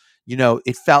calm. You know,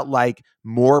 it felt like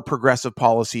more progressive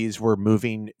policies were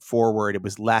moving forward. It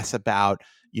was less about,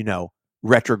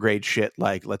 retrograde shit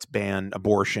like let's ban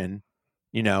abortion.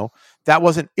 That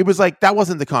wasn't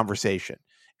the conversation.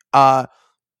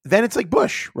 Then it's like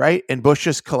Bush, right? And Bush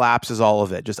just collapses all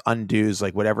of it, just undoes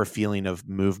like whatever feeling of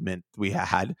movement we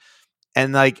had.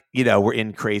 And like, we're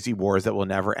in crazy wars that will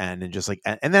never end. And just like,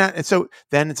 and so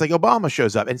then it's like Obama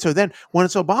shows up. And so then when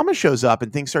it's Obama shows up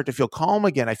and things start to feel calm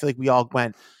again, I feel like we all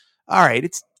went, all right,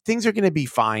 things are going to be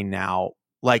fine now.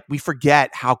 Like we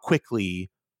forget how quickly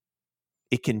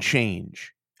it can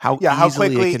change, how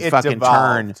easily it can fucking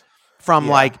turn from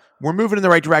like, we're moving in the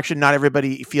right direction. Not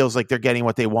everybody feels like they're getting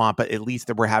what they want, but at least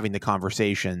that we're having the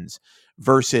conversations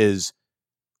versus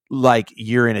like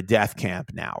you're in a death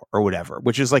camp now or whatever,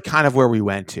 which is like kind of where we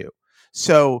went to.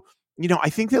 So, I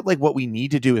think that like what we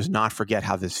need to do is not forget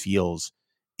how this feels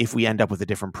if we end up with a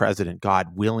different president,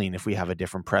 God willing, if we have a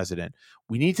different president.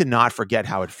 We need to not forget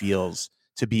how it feels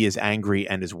to be as angry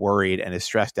and as worried and as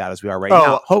stressed out as we are right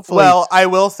now. Hopefully, well, I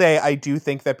will say I do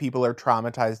think that people are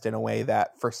traumatized in a way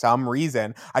that, for some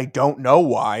reason, I don't know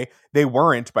why, they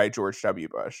weren't by George W.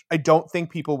 Bush. I don't think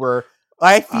people were.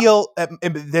 I feel at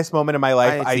this moment in my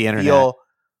life, I feel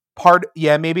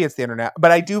maybe it's the internet,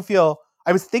 but I do feel.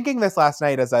 I was thinking this last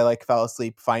night as I like fell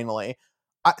asleep. Finally,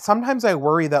 sometimes I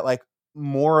worry that like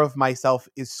more of myself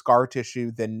is scar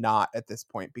tissue than not at this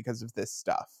point because of this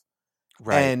stuff.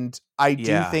 right. And I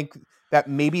do think that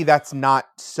maybe that's not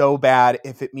so bad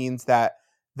if it means that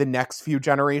the next few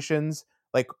generations,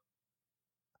 like,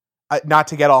 not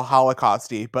to get all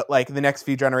Holocausty, but like the next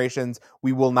few generations,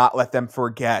 we will not let them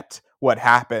forget what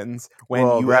happens when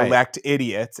you elect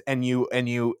idiots and you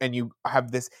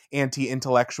have this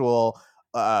anti-intellectual,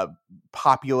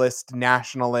 populist,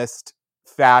 nationalist,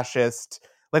 fascist.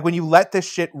 Like when you let this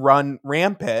shit run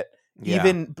rampant,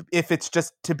 even if it's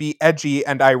just to be edgy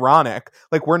and ironic,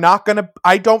 like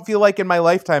I don't feel like in my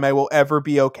lifetime I will ever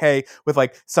be okay with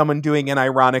like someone doing an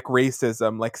ironic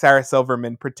racism, like Sarah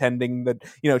Silverman pretending that,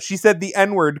 she said the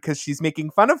N-word because she's making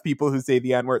fun of people who say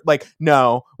the N-word. Like,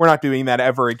 no, we're not doing that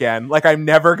ever again. Like, I'm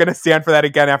never going to stand for that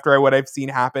again after what I've seen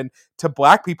happen to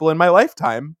Black people in my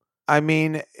lifetime. I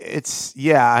mean,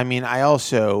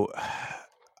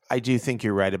 I do think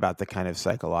you're right about the kind of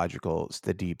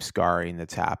the deep scarring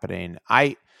that's happening.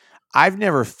 I've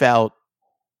never felt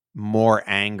more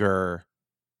anger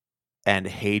and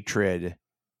hatred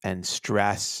and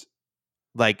stress.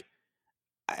 Like,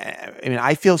 I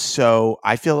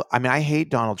hate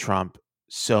Donald Trump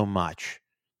so much.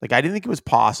 Like, I didn't think it was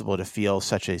possible to feel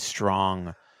such a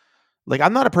strong. Like,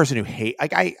 I'm not a person who hate.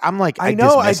 Like, I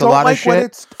dismiss a lot of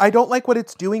shit. I don't like what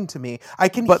it's doing to me. I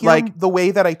can hear the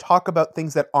way that I talk about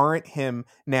things that aren't him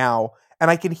now, and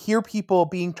I can hear people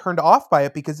being turned off by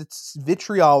it because it's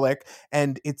vitriolic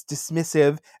and it's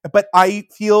dismissive. But I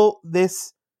feel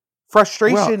this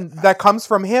frustration that comes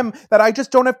from him that I just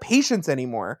don't have patience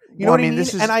anymore. You know what I mean?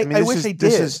 I wish I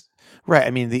did. Right. I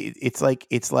mean, it's like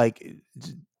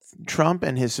Trump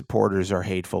and his supporters are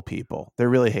hateful people. They're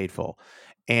really hateful.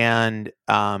 And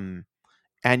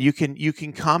you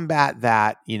can combat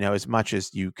that, as much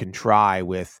as you can try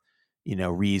with,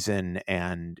 reason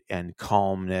and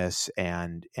calmness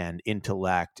and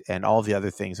intellect and all the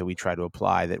other things that we try to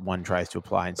apply, that one tries to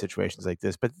apply in situations like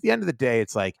this. But at the end of the day,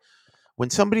 it's like when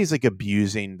somebody's like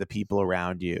abusing the people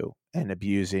around you and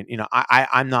abusing,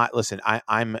 I'm not, listen,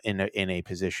 I'm in a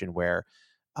position where,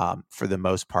 for the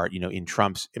most part, in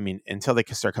Trump's, until they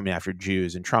can start coming after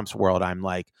Jews in Trump's world, I'm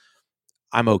like,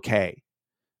 I'm okay.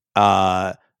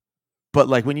 But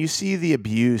like when you see the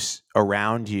abuse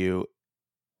around you,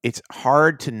 it's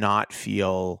hard to not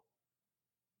feel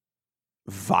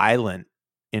violent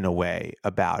in a way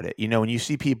about it. When you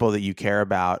see people that you care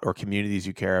about or communities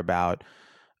you care about,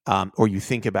 or you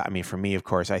think about, for me, of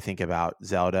course, I think about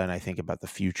Zelda and I think about the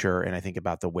future and I think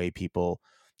about the way people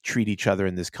treat each other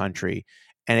in this country.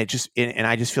 And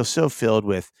I just feel so filled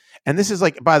with, and this is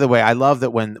like, by the way, I love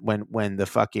that when the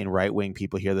fucking right wing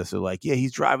people hear this, they're like, yeah,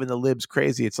 he's driving the libs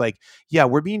crazy. It's like, yeah,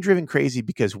 we're being driven crazy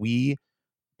because we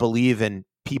believe in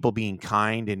people being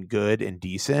kind and good and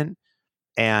decent,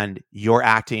 and you're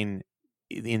acting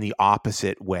in the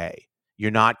opposite way. You're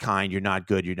not kind, you're not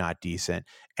good, you're not decent.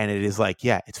 And it is like,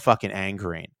 yeah, it's fucking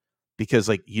angering. Because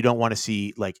like you don't want to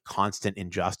see like constant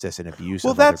injustice and abuse.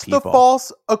 Well, of other that's people. The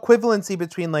false equivalency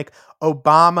between like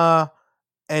Obama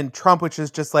and Trump, which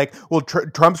is just like, well,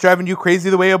 Trump's driving you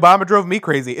crazy the way Obama drove me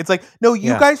crazy. It's like, no,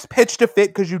 you guys pitched a fit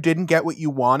because you didn't get what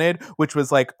you wanted, which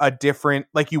was like a different,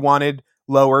 like you wanted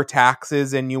lower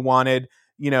taxes and you wanted,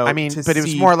 but it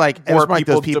was more like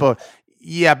those people.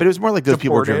 Yeah, but it was more like those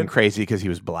people were driven crazy because he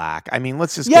was black.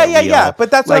 Let's just get real. Yeah. But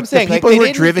that's what I'm saying. The people who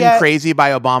were driven crazy by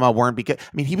Obama weren't because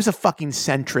he was a fucking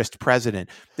centrist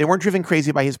president. They weren't driven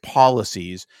crazy by his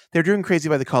policies. They're driven crazy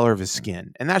by the color of his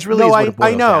skin, and that's really what it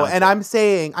boils I know. down And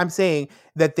to. I'm saying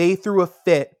that they threw a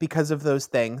fit because of those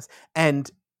things, and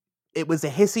it was a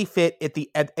hissy fit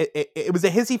it was a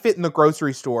hissy fit in the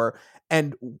grocery store.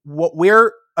 And what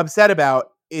we're upset about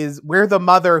is we're the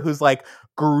mother who's like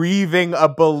grieving a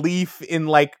belief in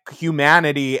like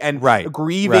humanity and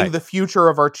grieving the future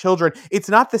of our children. It's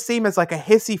not the same as like a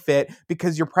hissy fit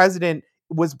because your president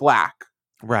was black.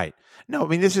 Right. No,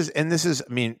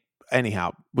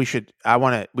 anyhow, we should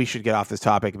get off this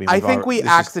topic. I think we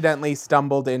accidentally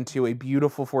stumbled into a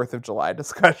beautiful 4th of July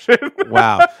discussion.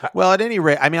 Wow. Well, at any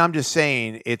rate, I'm just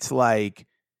saying it's like,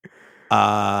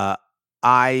 I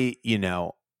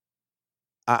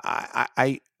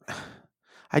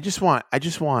just want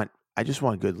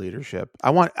good leadership.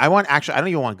 Actually, I don't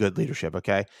even want good leadership.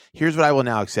 Okay. Here's what I will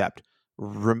now accept: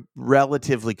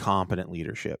 relatively competent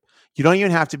leadership. You don't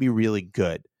even have to be really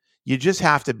good. You just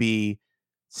have to be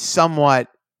somewhat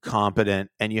competent,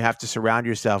 and you have to surround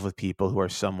yourself with people who are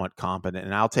somewhat competent.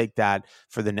 And I'll take that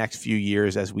for the next few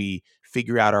years as we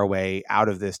figure out our way out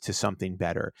of this to something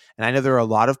better. And I know there are a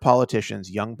lot of politicians,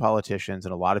 young politicians,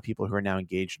 and a lot of people who are now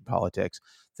engaged in politics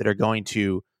that are going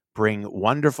to bring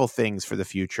wonderful things for the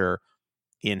future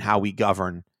in how we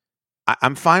govern.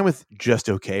 I'm fine with just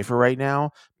okay for right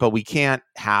now, but we cannot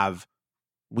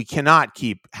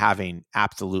keep having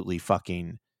absolutely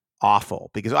fucking awful,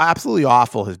 because absolutely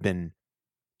awful has been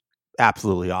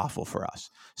absolutely awful for us.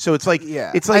 So it's like,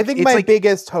 Yeah, it's like, I think it's my like,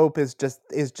 biggest hope is just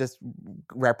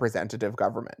representative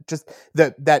government, just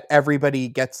that everybody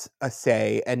gets a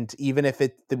say, and even if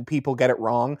the people get it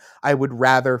wrong, I would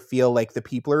rather feel like the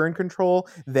people are in control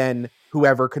than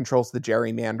whoever controls the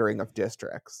gerrymandering of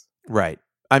districts. right.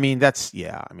 I mean, don't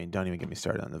even get me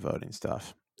started on the voting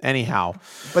stuff. Anyhow,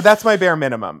 but that's my bare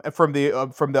minimum from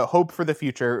the hope for the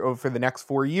future for the next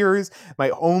 4 years. My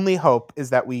only hope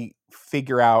is that we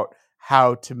figure out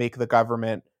how to make the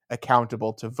government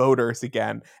accountable to voters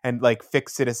again, and like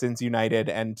fix Citizens United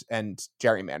and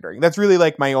gerrymandering. That's really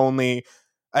like my only.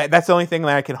 That's the only thing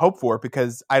that I can hope for,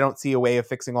 because I don't see a way of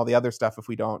fixing all the other stuff if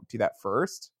we don't do that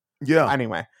first. yeah.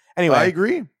 Anyway, I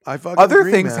agree. I fucking other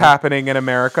agree, things man. happening in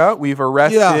America. We've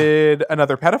arrested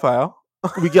another pedophile.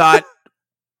 We got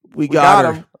got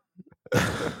her.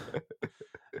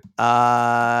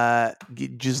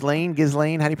 Ghislaine,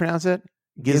 how do you pronounce it?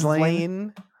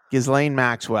 Ghislaine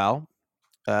Maxwell,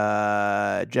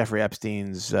 Jeffrey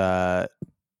Epstein's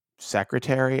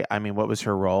secretary. I mean, what was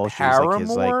her role? She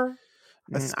was like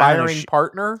his aspiring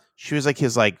partner. She was like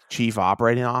his chief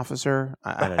operating officer.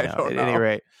 I don't know. Don't know. Any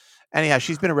rate, anyhow,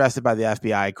 she's been arrested by the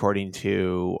FBI according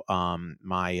to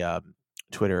my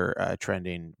Twitter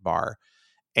trending bar.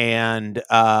 And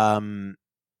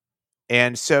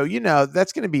so,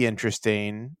 that's going to be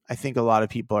interesting. I think a lot of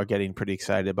people are getting pretty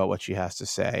excited about what she has to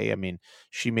say. I mean,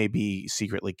 she may be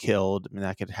secretly killed. I mean,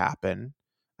 that could happen,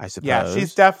 I suppose. Yeah,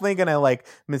 she's definitely going to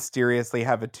mysteriously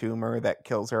have a tumor that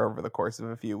kills her over the course of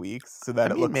a few weeks, so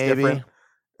that looks different.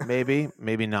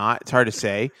 Maybe not. It's hard to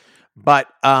say. But,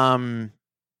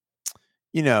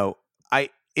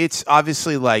 it's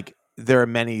obviously there are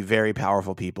many very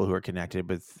powerful people who are connected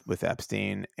with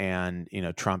Epstein, and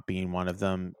Trump being one of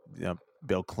them.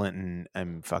 Bill Clinton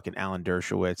and fucking Alan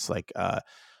Dershowitz,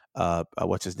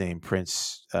 what's his name,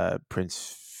 Prince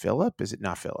Philip? Is it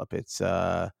not Philip? It's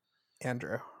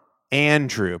Andrew,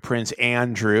 Prince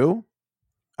Andrew.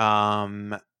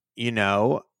 Who's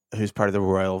part of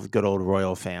the good old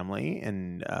royal family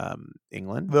in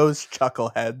England. Those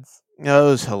chuckleheads.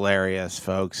 Those hilarious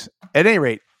folks. At any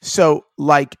rate, so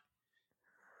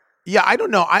yeah, I don't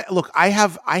know. I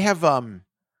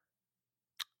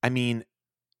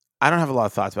don't have a lot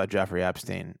of thoughts about Jeffrey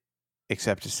Epstein,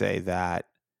 except to say that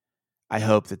I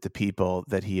hope that the people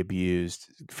that he abused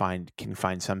can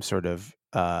find some sort of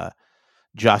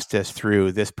justice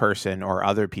through this person or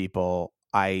other people.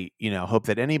 I hope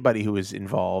that anybody who is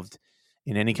involved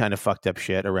in any kind of fucked up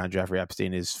shit around Jeffrey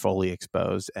Epstein is fully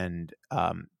exposed and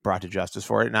brought to justice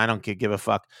for it. And I don't give a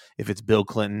fuck if it's Bill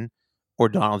Clinton or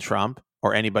Donald Trump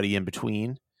or anybody in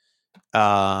between.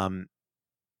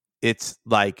 It's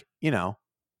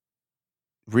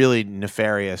really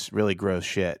nefarious, really gross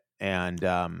shit. And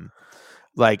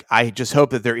I just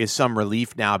hope that there is some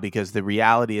relief now, because the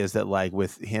reality is that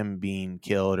with him being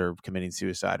killed or committing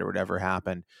suicide or whatever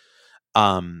happened,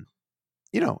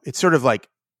 it's sort of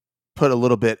put a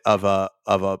little bit of a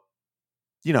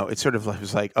it's sort of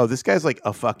was oh, this guy's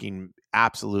a fucking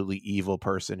absolutely evil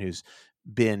person who's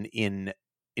been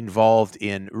involved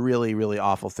in really, really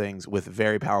awful things with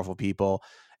very powerful people.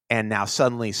 And now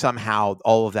suddenly, somehow,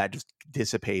 all of that just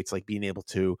dissipates. Being able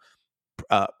to,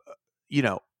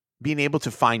 being able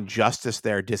to find justice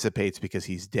there dissipates because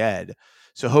he's dead.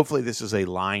 So hopefully this is a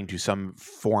line to some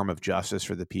form of justice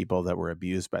for the people that were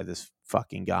abused by this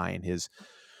fucking guy and his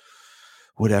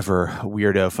whatever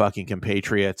weirdo fucking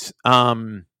compatriots.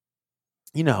 But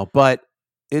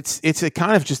it's a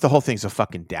kind of just, the whole thing's a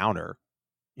fucking downer.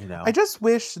 I just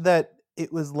wish that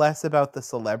it was less about the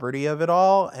celebrity of it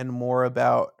all and more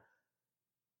about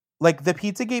the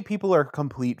Pizzagate people are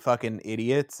complete fucking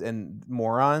idiots and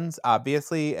morons,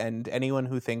 obviously, and anyone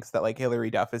who thinks that Hillary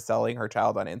Duff is selling her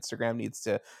child on Instagram needs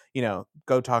to,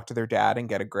 go talk to their dad and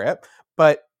get a grip.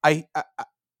 But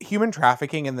human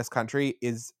trafficking in this country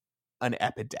is an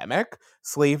epidemic.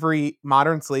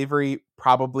 Modern slavery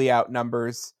probably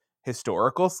outnumbers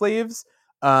historical slaves.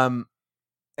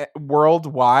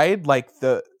 Worldwide,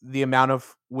 the amount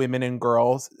of women and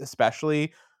girls,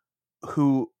 especially,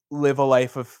 who live a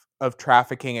life of of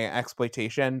trafficking and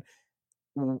exploitation,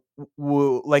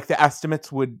 like the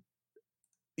estimates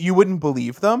you wouldn't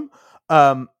believe them,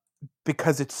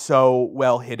 because it's so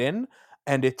well hidden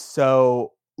and it's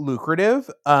so lucrative.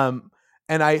 And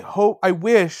I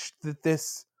wish that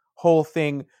this whole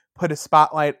thing put a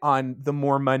spotlight on the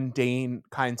more mundane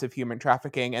kinds of human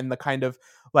trafficking and the kind of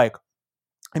like,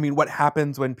 I mean, what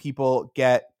happens when people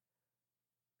get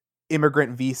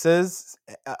immigrant visas?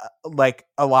 Like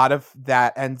a lot of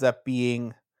that ends up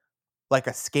being like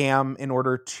a scam in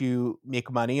order to make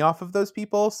money off of those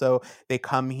people. So they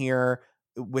come here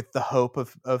with the hope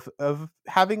of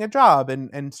having a job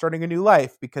and starting a new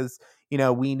life because,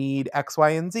 we need X, Y,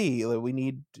 and Z. We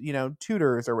need,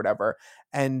 tutors or whatever.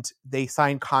 And they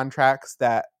sign contracts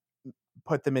that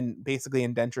put them in basically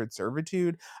indentured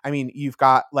servitude. I mean, you've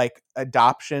got like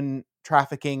adoption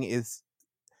trafficking it's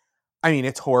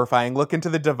horrifying. Look into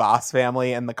the DeVos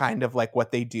family and the kind of like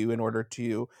what they do in order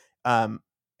to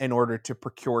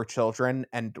procure children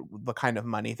and the kind of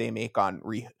money they make on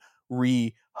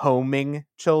rehoming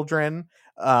children.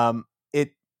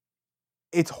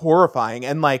 It's horrifying.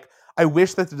 And like, I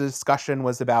wish that the discussion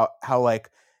was about how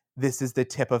like, this is the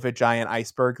tip of a giant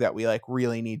iceberg that we like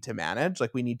really need to manage.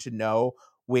 Like we need to know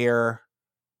where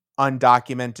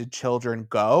undocumented children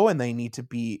go, and they need to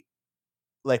be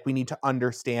like, we need to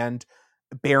understand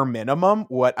bare minimum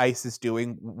what ICE is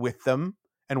doing with them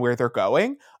and where they're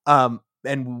going.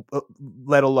 And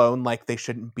let alone like they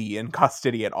shouldn't be in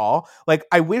custody at all. Like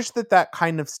I wish that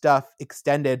kind of stuff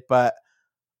extended, but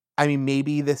I mean,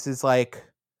 maybe this is like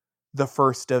the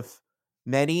first of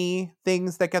many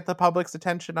things that get the public's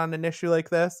attention on an issue like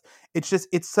this. It's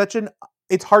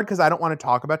hard because I don't want to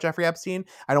talk about Jeffrey Epstein.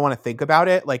 I don't want to think about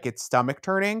it. Like it's stomach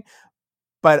turning,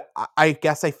 but I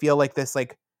guess I feel like this,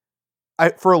 like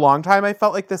for a long time, I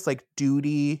felt like this like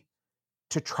duty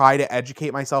to try to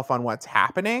educate myself on what's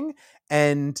happening.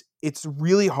 And it's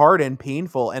really hard and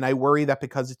painful. And I worry that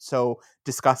because it's so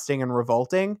disgusting and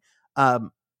revolting,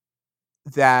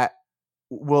 that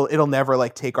it'll never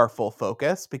like take our full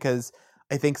focus, because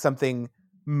I think something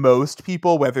most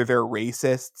people, whether they're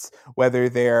racists, whether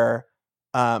they're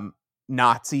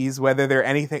Nazis, whether they're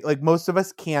anything, like most of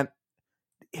us can't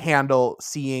handle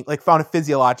seeing, like on a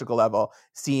physiological level,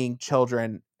 seeing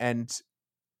children and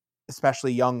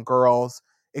especially young girls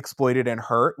exploited and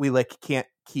hurt. We like can't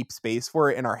keep space for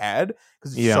it in our head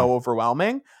because it's so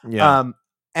overwhelming.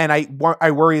 And I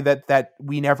worry that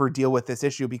we never deal with this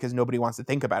issue because nobody wants to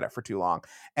think about it for too long.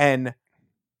 And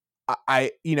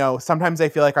I sometimes I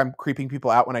feel like I'm creeping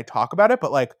people out when I talk about it,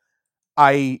 but like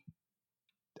I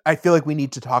feel like we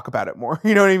need to talk about it more.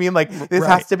 You know what I mean? Like this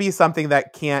has to be something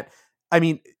that can't, I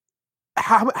mean,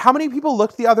 how many people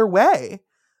looked the other way?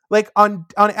 Like on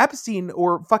Epstein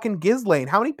or fucking Ghislaine,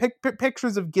 how many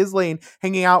pictures of Ghislaine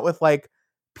hanging out with like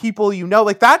people,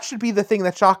 like that should be the thing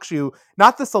that shocks you,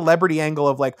 not the celebrity angle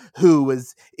of like who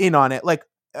was in on it. Like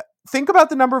think about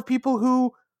the number of people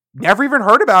who never even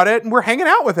heard about it and were hanging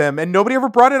out with him and nobody ever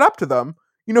brought it up to them.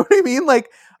 You know what I mean? Like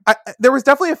there was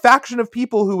definitely a faction of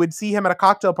people who would see him at a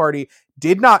cocktail party,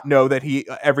 did not know that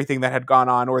everything that had gone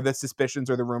on or the suspicions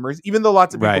or the rumors, even though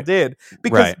lots of people did,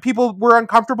 because people were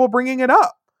uncomfortable bringing it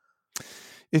up.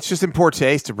 It's just in poor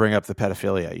taste to bring up the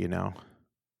pedophilia,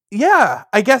 Yeah,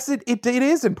 I guess it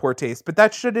is in poor taste, but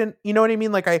that shouldn't, you know what I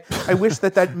mean? Like I wish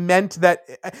that meant that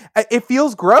it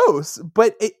feels gross,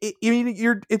 but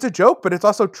it's a joke, but it's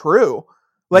also true.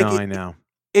 Like I know.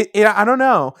 I don't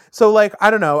know. So like,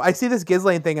 I don't know. I see this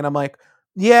Ghislaine thing and I'm like,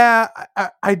 yeah,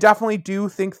 I definitely do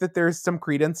think that there's some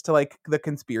credence to like the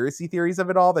conspiracy theories of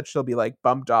it all, that she'll be like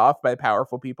bumped off by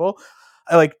powerful people.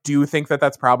 I like do think that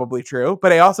that's probably true,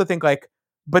 but I also think like,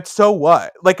 but so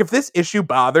what? Like if this issue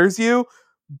bothers you,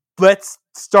 let's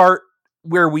start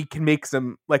where we can make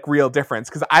some like real difference.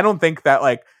 Cause I don't think that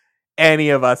like any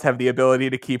of us have the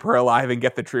ability to keep her alive and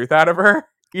get the truth out of her.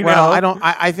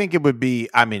 I think it would be,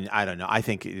 I mean, I don't know. I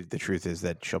think the truth is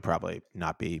that she'll probably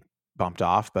not be bumped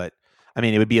off, but I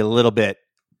mean, it would be a little bit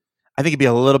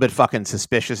fucking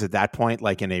suspicious at that point,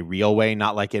 like in a real way,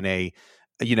 not like in a,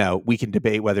 we can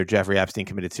debate whether Jeffrey Epstein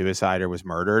committed suicide or was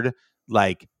murdered.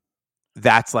 Like,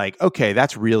 that's like, okay,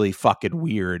 that's really fucking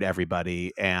weird,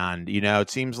 everybody. And, it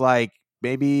seems like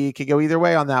maybe it could go either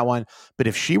way on that one. But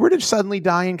if she were to suddenly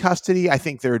die in custody, I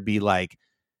think there would be like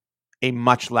a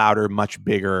much louder, much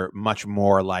bigger, much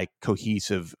more like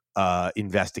cohesive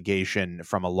investigation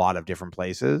from a lot of different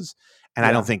places. And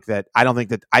I think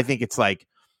it's like,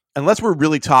 unless we're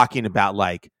really talking about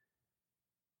like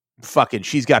fucking,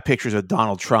 she's got pictures of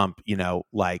Donald Trump,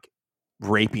 like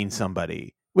raping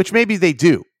somebody, which maybe they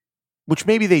do. By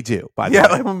the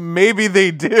way. Like, maybe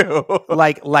they do.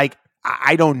 like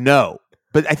I don't know.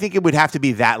 But I think it would have to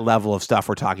be that level of stuff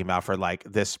we're talking about for like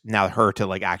this now her to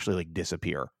like actually like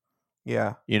disappear.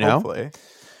 Yeah. You know? Hopefully.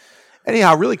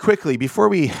 Anyhow, really quickly, before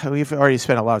we've already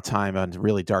spent a lot of time on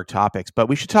really dark topics, but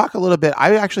we should talk a little bit.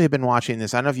 I actually have been watching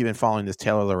this. I don't know if you've been following this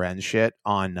Taylor Lorenz shit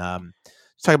on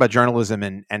let's talk about journalism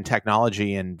and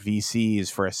technology and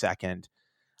VCs for a second.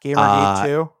 Gamergate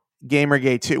too.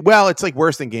 Gamergate too. Well, it's like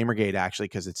worse than Gamergate actually,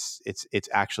 because it's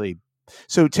actually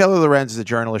so Taylor Lorenz is a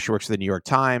journalist. She works for the New York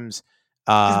Times.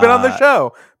 She's been on the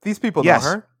show. These people know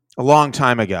her. A long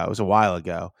time ago. It was a while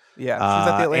ago. Yeah,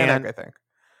 she's at the Atlantic, I think.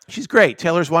 She's great.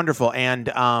 Taylor's wonderful,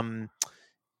 and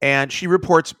she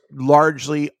reports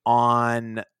largely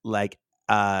on like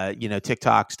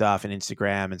TikTok stuff and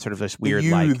Instagram and sort of this weird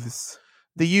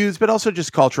the youths, but also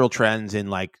just cultural trends in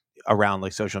like around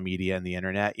like social media and the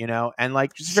internet, and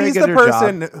like just very she's good the at her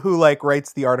person job. who like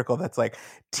writes the article that's like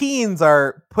teens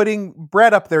are putting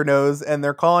bread up their nose and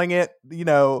they're calling it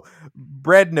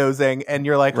bread nosing, and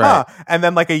you're like Right. and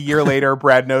then like a year later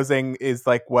bread nosing is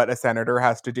like what a senator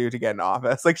has to do to get in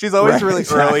office. Like she's always really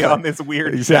early on this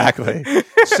weird exactly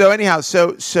so anyhow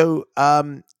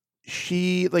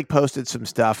she like posted some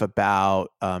stuff about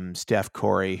Steph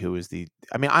Curry, who is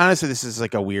honestly this is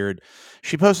like a weird.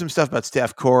 She posted some stuff about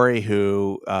Steph Curry,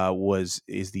 who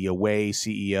is the Away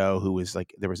CEO, who was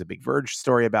like there was a big Verge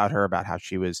story about her about how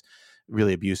she was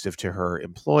really abusive to her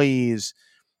employees,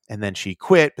 and then she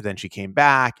quit, but then she came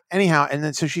back anyhow, and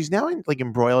then so she's now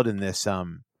embroiled in this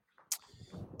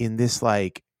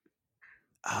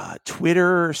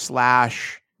Twitter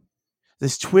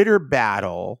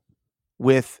battle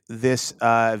with this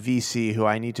VC who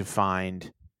I need to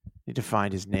find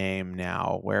his name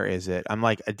now. Where is it? I'm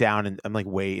like I'm like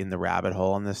way in the rabbit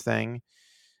hole on this thing.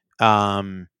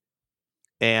 And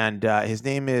his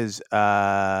name is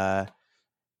Balaji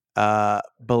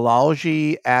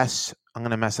S. I'm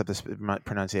going to mess up this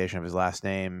pronunciation of his last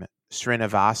name.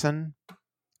 Srinivasan,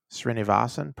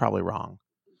 probably wrong.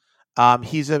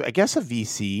 He's I guess a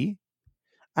VC.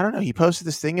 I don't know. He posted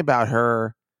this thing about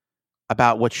her,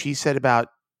 about what she said about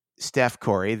Steph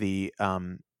Curry, the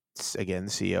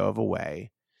CEO of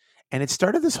Away. And it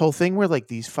started this whole thing where like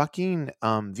these fucking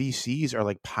VCs are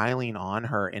like piling on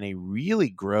her in a really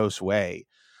gross way,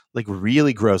 like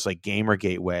really gross, like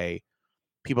Gamergate way.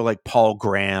 People like Paul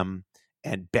Graham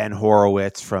and Ben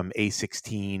Horowitz from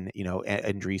A16,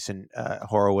 Andreessen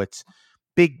Horowitz,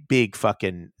 big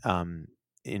fucking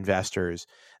investors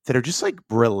that are just like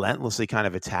relentlessly kind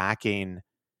of attacking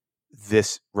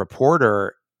this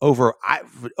reporter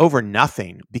over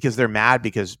nothing, because they're mad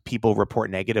because people report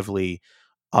negatively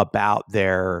about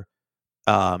their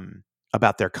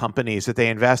companies that they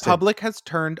invest in. Public has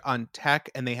turned on tech,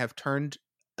 and they have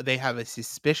a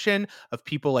suspicion of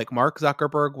people like Mark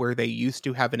Zuckerberg, where they used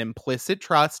to have an implicit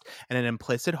trust and an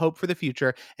implicit hope for the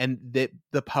future, and that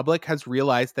the public has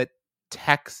realized that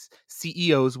tech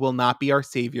CEOs will not be our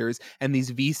saviors, and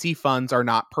these VC funds are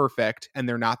not perfect, and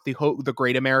they're not the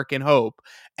great American hope,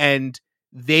 and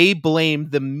they blame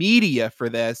the media for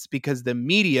this because the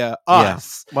media,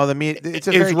 us, well, the media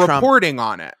is reporting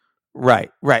on it. Right.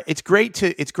 It's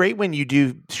great when you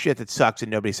do shit that sucks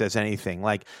and nobody says anything.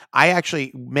 Like I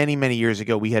actually many years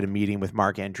ago we had a meeting with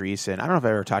Mark Andreessen. I don't know if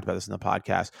I ever talked about this in the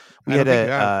podcast. We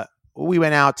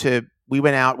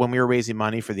went out when we were raising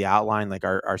money for the Outline, like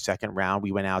our second round.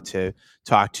 We went out to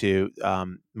talk to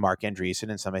Mark Andreessen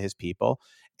and some of his people,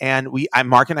 and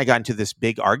Mark and I got into this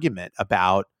big argument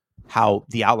about how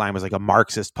the Outline was like a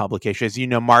Marxist publication. As you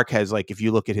know, Mark has like, if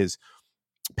you look at his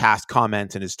past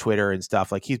comments and his Twitter and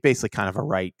stuff, like he's basically kind of a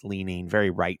very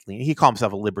right leaning. He calls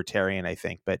himself a libertarian, I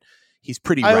think, but he's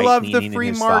pretty right leaning. I love the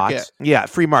free market. Thoughts. Yeah,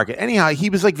 free market. Anyhow, he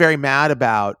was like very mad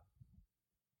about.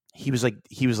 He was like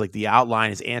the Outline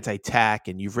is anti-tech,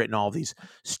 and you've written all these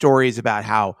stories about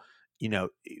how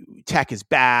tech is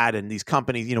bad, and these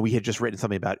companies. We had just written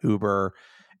something about Uber,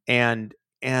 and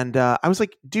I was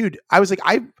like, dude,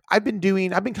 I've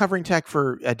been covering tech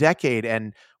for a decade,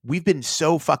 and we've been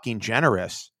so fucking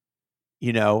generous,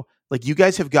 like you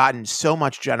guys have gotten so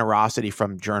much generosity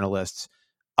from journalists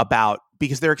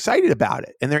because they're excited about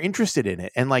it and they're interested in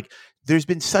it. And like, there's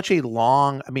been such a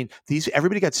long,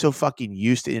 everybody got so fucking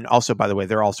used to, and also, by the way,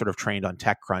 they're all sort of trained on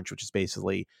TechCrunch, which is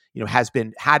basically,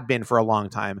 had been for a long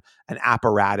time, an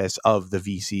apparatus of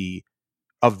VC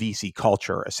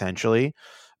culture, essentially.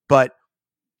 But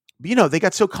they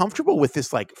got so comfortable with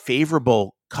this like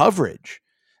favorable coverage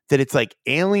that it's like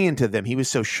alien to them. He was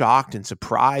so shocked and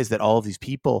surprised that all of these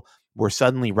people were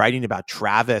suddenly writing about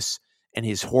Travis and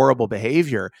his horrible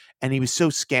behavior. And he was so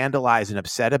scandalized and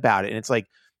upset about it. And it's like,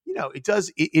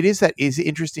 it is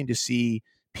interesting to see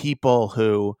people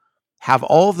who have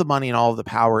all of the money and all of the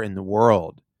power in the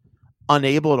world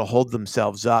unable to hold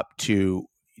themselves up to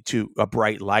a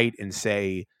bright light and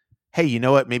say, hey, you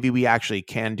know what, maybe we actually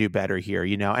can do better here,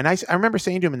 you know? And I remember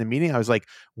saying to him in the meeting, I was like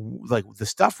the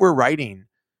stuff we're writing,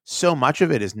 so much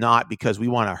of it is not because we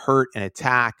want to hurt and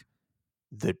attack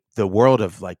the world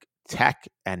of like tech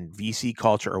and VC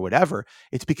culture or whatever.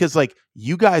 It's because like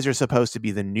you guys are supposed to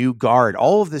be the new guard.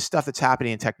 All of this stuff that's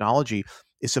happening in technology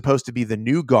is supposed to be the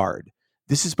new guard.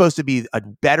 This is supposed to be a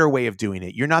better way of doing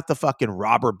it. You're not the fucking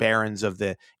robber barons of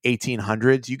the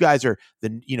 1800s. You guys are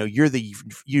you're the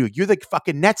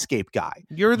fucking Netscape guy.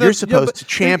 You're supposed to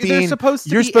champion.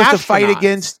 You're supposed to fight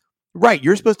against. Right.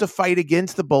 You're supposed to fight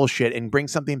against the bullshit and bring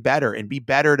something better and be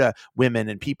better to women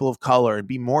and people of color and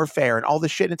be more fair and all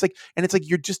this shit. And it's like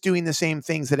you're just doing the same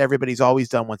things that everybody's always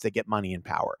done once they get money and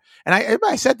power. And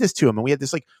I said this to him, and we had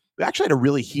this we actually had a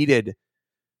really heated,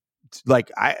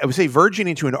 I would say verging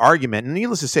into an argument. And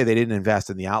needless to say, they didn't invest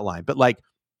in the outline, but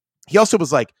he also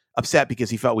was upset because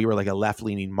he felt we were a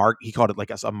left-leaning he called it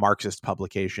a Marxist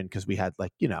publication because we had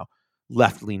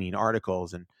left-leaning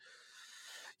articles. And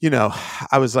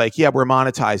I was like, yeah, we're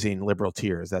monetizing liberal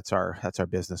tears. That's our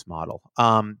business model.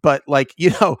 But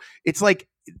it's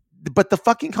but the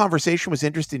fucking conversation was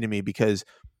interesting to me because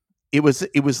it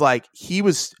was like he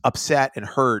was upset and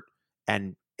hurt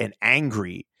and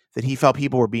angry that he felt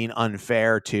people were being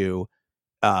unfair to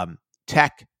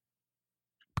tech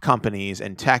companies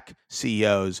and tech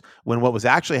CEOs, when what was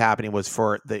actually happening was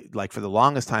for the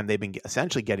longest time, they've been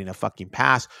essentially getting a fucking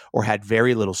pass or had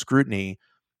very little scrutiny.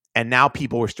 And now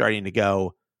people were starting to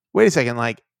go, wait a second,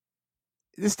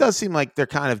 this does seem like they're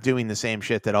kind of doing the same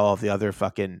shit that all of the other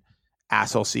fucking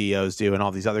asshole CEOs do and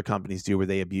all these other companies do, where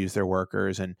they abuse their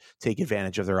workers and take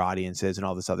advantage of their audiences and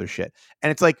all this other shit.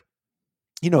 And it's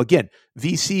again,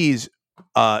 VCs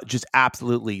just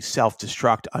absolutely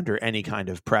self-destruct under any kind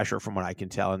of pressure from what I can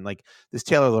tell. And this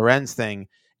Taylor Lorenz thing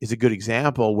is a good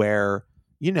example where,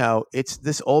 it's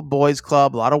this old boys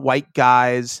club, a lot of white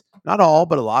guys, not all,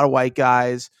 but a lot of white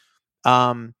guys,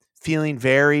 feeling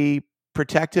very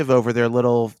protective over their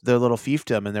little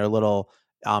fiefdom and their little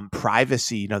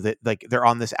privacy. That they're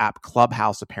on this app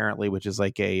Clubhouse apparently, which is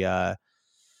it's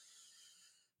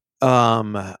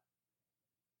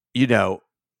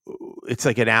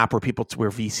an app where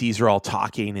VCs are all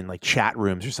talking in chat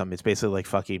rooms or something. It's basically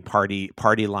fucking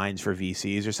party lines for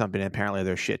VCs or something. And apparently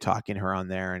they're shit talking her on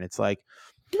there, and it's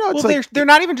they're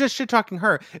not even just shit talking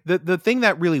her. The thing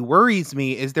that really worries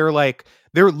me is they're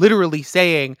literally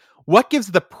saying, what gives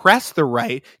the press the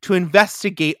right to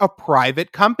investigate a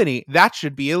private company? That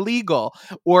should be illegal.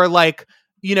 Or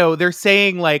they're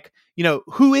saying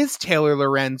who is Taylor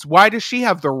Lorenz? Why does she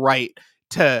have the right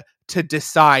to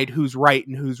decide who's right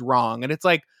and who's wrong? And it's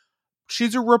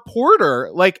she's a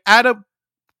reporter,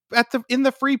 in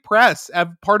the free press,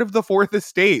 part of the Fourth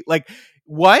Estate.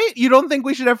 What? You don't think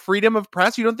we should have freedom of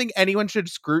press? You don't think anyone should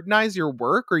scrutinize your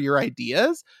work or your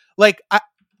ideas?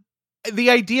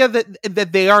 The idea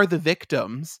that they are the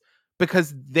victims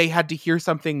because they had to hear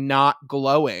something not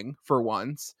glowing for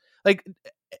once.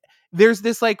 There's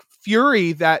this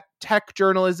fury that tech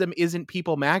journalism isn't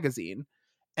People magazine.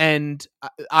 And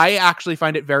I actually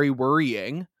find it very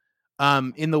worrying,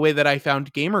 in the way that I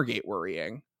found Gamergate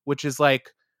worrying, which is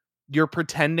you're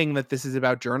pretending that this is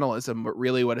about journalism, but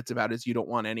really what it's about is you don't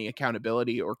want any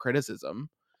accountability or criticism.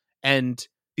 And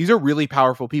these are really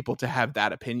powerful people to have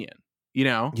that opinion,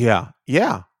 Yeah.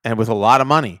 Yeah. And with a lot of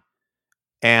money.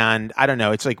 And I don't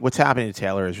know. It's what's happening to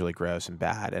Taylor is really gross and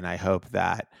bad. And I hope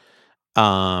that,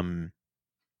 I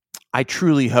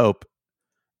truly hope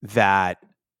that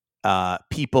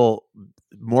people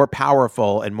more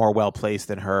powerful and more well-placed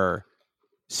than her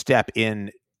step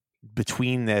in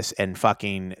between this and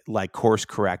fucking course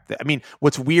correct. I mean,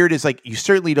 what's weird is you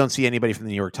certainly don't see anybody from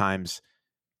the New York Times.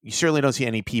 You certainly don't see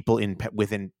any people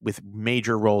with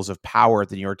major roles of power at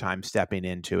the New York Times stepping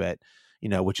into it,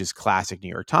 which is classic New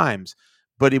York Times.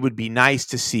 But it would be nice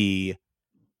to see,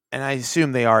 and I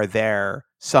assume they are there,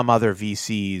 some other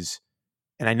VCs.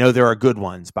 And I know there are good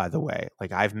ones, by the way.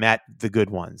 I've met the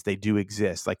good ones. They do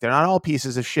exist. They're not all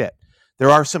pieces of shit. There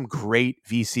are some great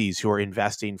VCs who are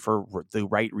investing for the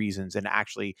right reasons and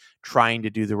actually trying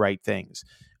to do the right things.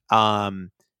 But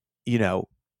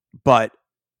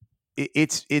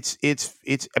it's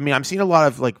I mean, I'm seeing a lot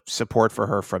of support for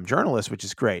her from journalists, which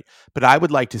is great. But I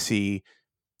would like to see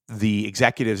the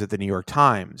executives at the New York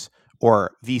Times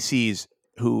or VCs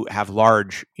who have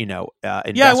large, I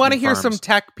want to hear some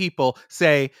tech people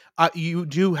say, you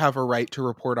do have a right to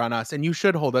report on us and you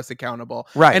should hold us accountable.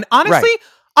 Right. And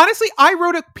honestly, I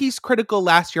wrote a piece critical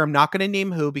last year. I'm not going to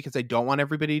name who because I don't want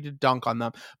everybody to dunk on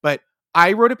them. But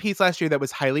I wrote a piece last year that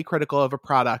was highly critical of a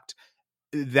product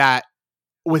that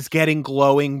was getting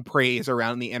glowing praise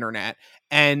around the internet.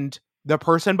 And the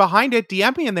person behind it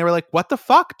DM'd me and they were like, what the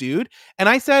fuck, dude? And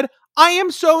I said, I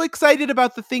am so excited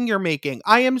about the thing you're making.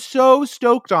 I am so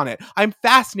stoked on it. I'm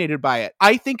fascinated by it.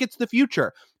 I think it's the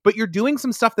future. But you're doing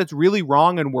some stuff that's really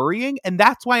wrong and worrying, and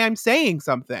that's why I'm saying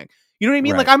something. You know what I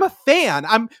mean? Right. Like, I'm a fan.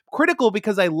 I'm critical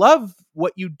because I love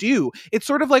what you do. It's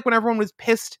sort of like when everyone was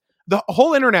pissed. The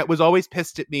whole internet was always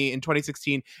pissed at me in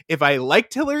 2016 if I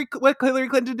liked what Hillary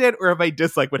Clinton did or if I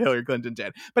disliked what Hillary Clinton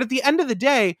did. But at the end of the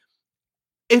day,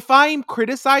 if I'm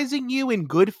criticizing you in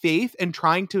good faith and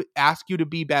trying to ask you to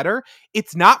be better,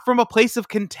 it's not from a place of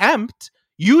contempt.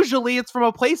 Usually it's from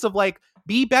a place of like,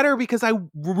 be better because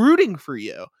I'm rooting for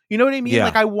you. You know what I mean? Yeah.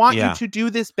 Like, I want Yeah. you to do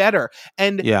this better.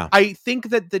 And Yeah. I think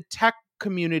that the tech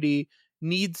community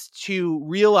needs to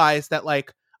realize that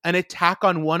like an attack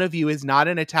on one of you is not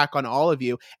an attack on all of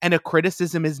you, and a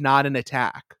criticism is not an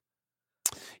attack.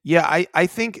 Yeah, I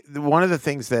think one of the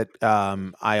things that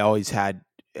I always had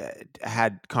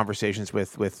conversations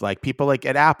with like people like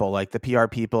at Apple, like the PR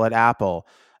people at Apple,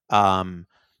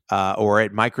 or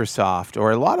at Microsoft, or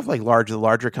a lot of like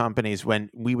larger companies, when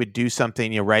we would do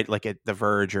something, right, like at The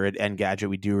Verge or at Engadget,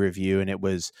 we do a review and it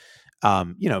was,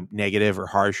 negative or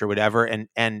harsh or whatever,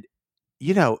 and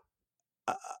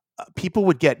people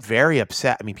would get very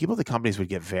upset. I mean, people at the companies would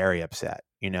get very upset,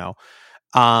 because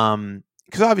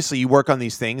obviously you work on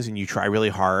these things and you try really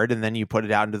hard, and then you put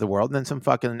it out into the world, and then some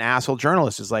fucking asshole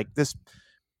journalist is like, this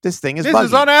thing is This buggy,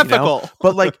 is unethical.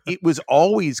 But like, it was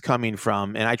always coming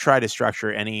from, and I try to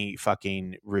structure any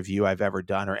fucking review I've ever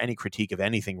done or any critique of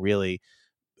anything really.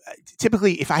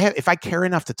 Typically, if I care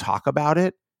enough to talk about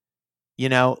it,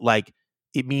 like,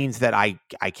 it means that I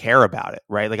care about it,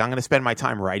 right? Like, I'm going to spend my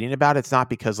time writing about it. It's not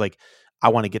because like I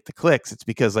want to get the clicks. It's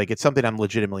because like it's something I'm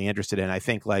legitimately interested in. I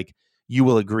think like you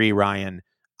will agree, Ryan,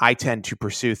 I tend to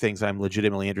pursue things that I'm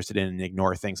legitimately interested in and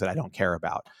ignore things that I don't care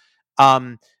about.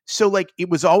 So like, it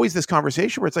was always this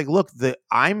conversation where it's like, look,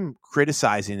 I'm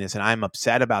criticizing this and I'm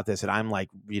upset about this. And I'm like,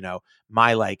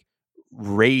 my like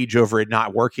rage over it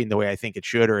not working the way I think it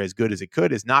should or as good as it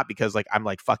could is not because like, I'm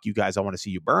like, fuck you guys, I want to see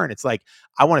you burn. It's like,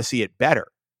 I want to see it better.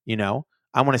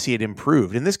 I want to see it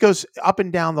improved. And this goes up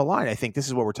and down the line. I think this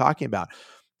is what we're talking about.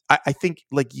 I think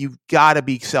like, you've got to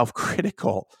be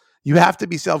self-critical. You have to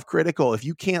be self-critical. If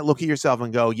you can't look at yourself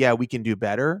and go, yeah, we can do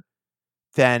better,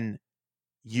 then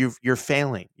you're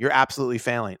failing. You're absolutely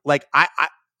failing. Like,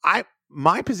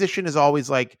 my position is always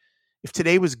like, if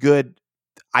today was good,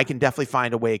 I can definitely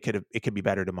find a way it could be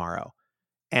better tomorrow.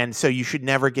 And so you should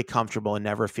never get comfortable and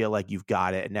never feel like you've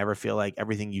got it and never feel like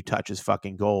everything you touch is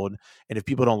fucking gold. And if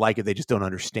people don't like it, they just don't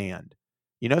understand.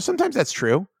 Sometimes that's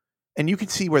true. And you can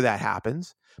see where that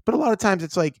happens. But a lot of times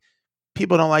it's like,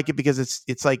 people don't like it because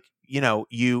it's like,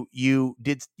 you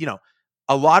did,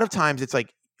 a lot of times it's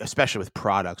like, especially with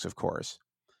products, of course,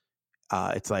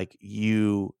 it's like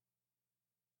you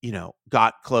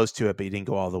got close to it, but you didn't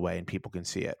go all the way and people can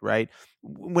see it, right?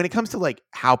 When it comes to like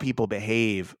how people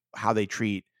behave, how they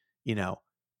treat,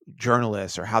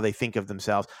 journalists or how they think of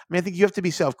themselves. I mean, I think you have to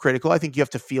be self-critical. I think you have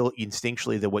to feel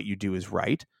instinctually that what you do is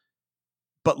right.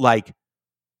 But like,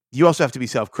 you also have to be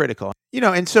self-critical,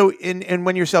 and so and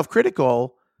when you're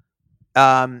self-critical,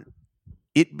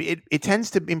 it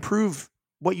tends to improve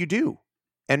what you do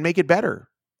and make it better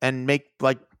and make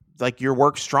like your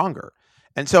work stronger.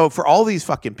 And so for all these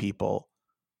fucking people,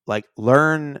 like,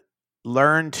 learn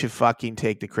to fucking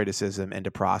take the criticism and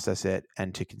to process it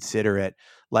and to consider it.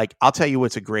 Like, I'll tell you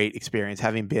what's a great experience,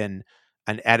 having been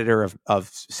an editor of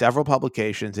several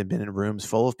publications and been in rooms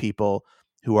full of people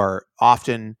who are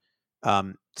often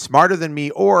smarter than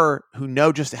me or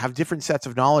who just have different sets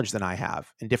of knowledge than I have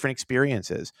and different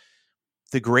experiences.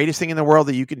 The greatest thing in the world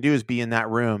that you can do is be in that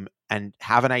room and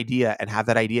have an idea and have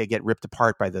that idea get ripped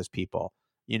apart by those people.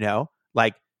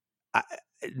 Like,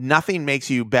 nothing makes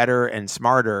you better and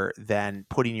smarter than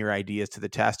putting your ideas to the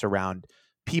test around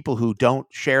people who don't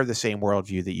share the same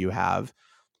worldview that you have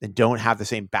and don't have the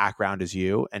same background as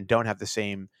you and don't have the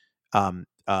same,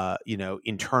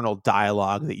 internal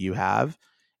dialogue that you have.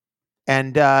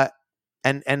 And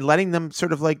letting them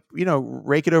sort of like,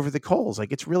 rake it over the coals.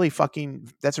 Like, it's really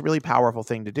that's a really powerful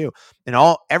thing to do. And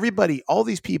all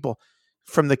these people,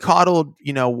 from the coddled,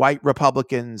 white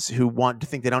Republicans who want to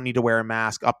think they don't need to wear a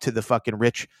mask up to the fucking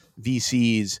rich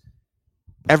VCs,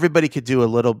 everybody could do a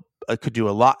lot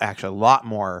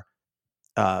more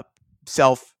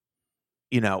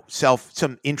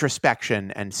some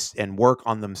introspection and work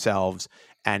on themselves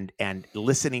and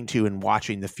listening to and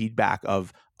watching the feedback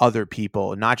of other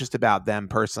people, not just about them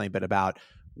personally, but about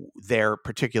their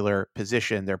particular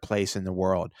position, their place in the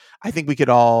world. I think we could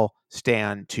all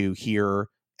stand to hear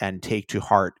and take to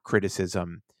heart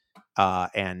criticism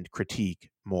and critique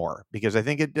more, because I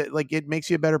think it makes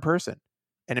you a better person,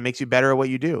 and it makes you better at what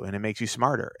you do, and it makes you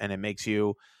smarter, and it makes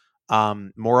you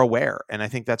more aware. And I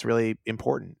think that's really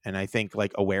important. And I think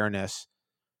like awareness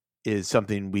is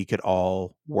something we could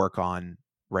all work on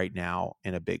right now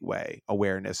in a big way.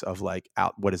 Awareness of like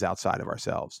what is outside of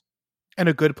ourselves. And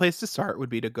a good place to start would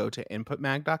be to go to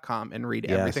inputmag.com and read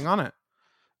everything on it.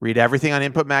 Read everything on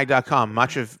inputmag.com,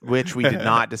 much of which we did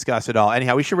not discuss at all.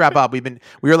 Anyhow, we should wrap up. I'm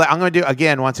going to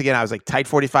do once again, I was like tight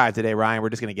 45 today, Ryan. We're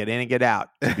just going to get in and get out.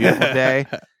 It's a beautiful day.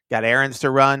 Got errands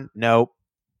to run. Nope.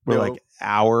 We're like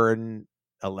hour and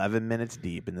 11 minutes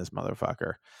deep in this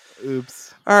motherfucker.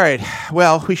 Oops. All right.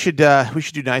 Well, we should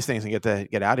do nice things and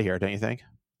get out of here, don't you think?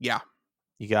 Yeah.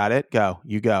 You got it? Go.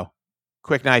 You go.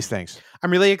 Quick, nice things.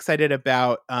 I'm really excited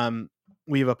about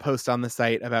we have a post on the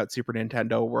site about Super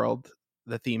Nintendo World,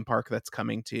 the theme park that's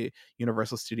coming to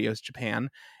Universal Studios Japan,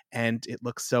 and it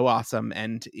looks so awesome.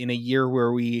 And in a year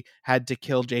where we had to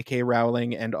kill J.K.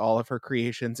 Rowling and all of her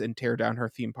creations and tear down her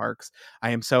theme parks,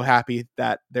 I am so happy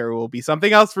that there will be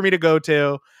something else for me to go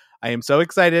to. I am so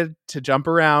excited to jump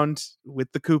around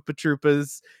with the Koopa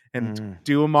Troopas and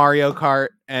do a Mario Kart,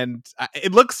 and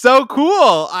it looks so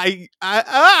cool.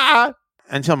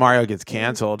 Until Mario gets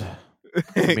canceled.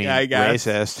 I guess.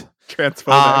 Racist.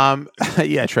 Transphobic.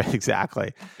 Yeah,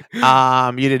 exactly. You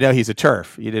didn't know he's a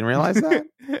TERF. You didn't realize that?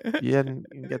 You didn't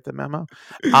get the memo?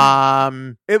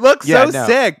 It looks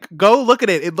sick. Go look at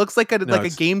it. It looks like a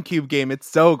GameCube game.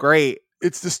 It's so great.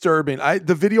 It's disturbing.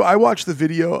 I watched the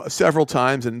video several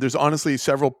times, and there's honestly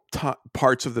several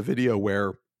parts of the video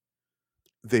where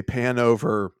they pan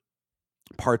over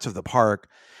parts of the park,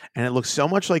 and it looks so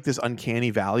much like this uncanny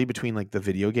valley between like the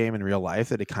video game and real life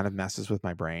that it kind of messes with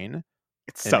my brain.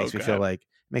 It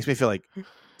makes me feel like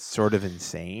sort of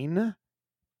insane.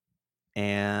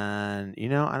 And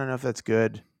I don't know if that's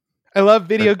good. I love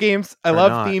video games. I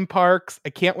love theme parks. I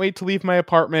can't wait to leave my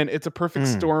apartment. It's a perfect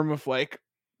storm of like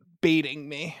baiting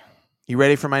me. You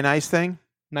ready for my nice thing?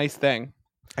 Nice thing.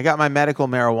 I got my medical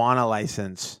marijuana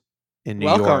license in New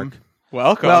York.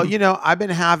 Welcome. Well, I've been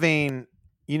having,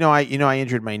 I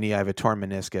injured my knee. I have a torn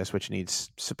meniscus, which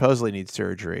supposedly needs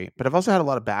surgery. But I've also had a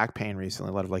lot of back pain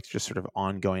recently, a lot of like just sort of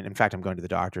ongoing. In fact, I'm going to the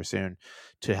doctor soon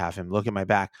to have him look at my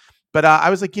back. But I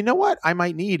was like, you know what I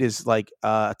might need is like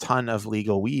a ton of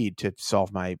legal weed to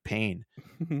solve my pain.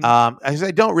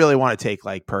 I don't really want to take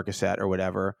like Percocet or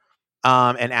whatever.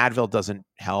 And Advil doesn't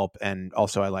help. And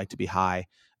also I like to be high.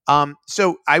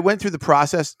 So I went through the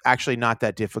process, actually not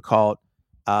that difficult.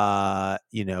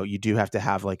 You do have to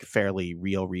have like fairly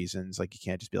real reasons. Like you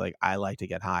can't just be like, I like to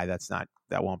get high. That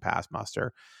won't pass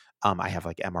muster. I have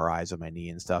like MRIs of my knee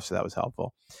and stuff. So that was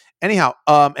helpful. Anyhow,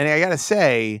 and I got to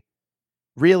say,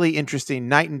 really interesting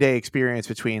night and day experience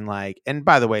between like, and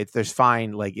by the way, there's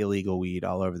fine like illegal weed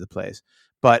all over the place,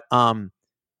 but, and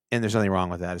there's nothing wrong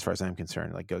with that as far as I'm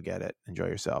concerned. Like, go get it, enjoy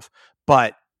yourself.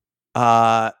 But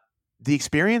the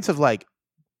experience of like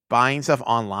buying stuff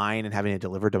online and having it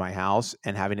delivered to my house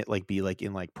and having it like be like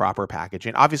in like proper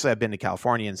packaging. Obviously, I've been to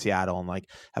California and Seattle and like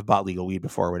have bought legal weed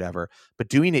before or whatever. But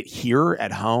doing it here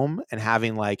at home and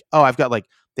having like, I've got like,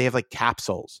 they have like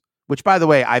capsules, which by the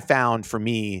way, I found for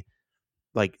me,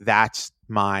 like that's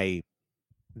my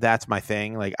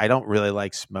thing. Like I don't really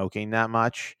like smoking that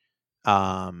much.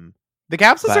 The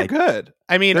capsules are good.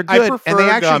 I mean, they're good, I prefer and they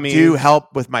actually gummies. do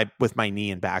help with my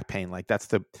knee and back pain. Like that's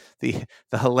the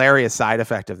hilarious side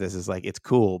effect of this is like it's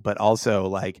cool, but also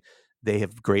like they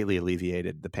have greatly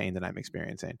alleviated the pain that I'm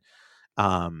experiencing.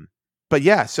 But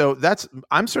yeah, so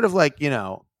I'm sort of like,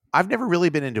 I've never really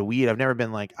been into weed. I've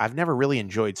never really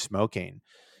enjoyed smoking.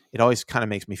 It always kind of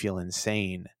makes me feel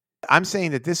insane. I'm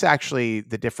saying that this actually,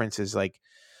 the difference is like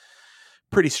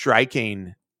pretty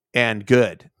striking and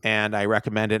good. And I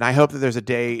recommend it. And I hope that there's a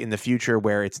day in the future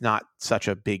where it's not such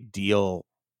a big deal,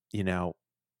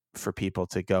 for people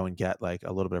to go and get like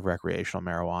a little bit of recreational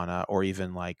marijuana or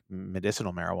even like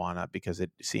medicinal marijuana, because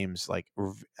it seems like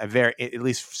a very, at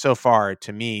least so far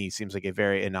to me, seems like a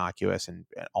very innocuous and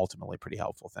ultimately pretty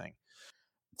helpful thing.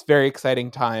 It's a very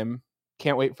exciting time.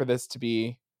 Can't wait for this to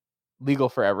be legal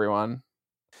for everyone.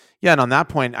 Yeah. And on that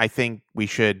point, I think we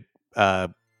should,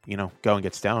 go and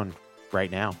get stoned right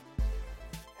now.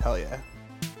 Hell yeah.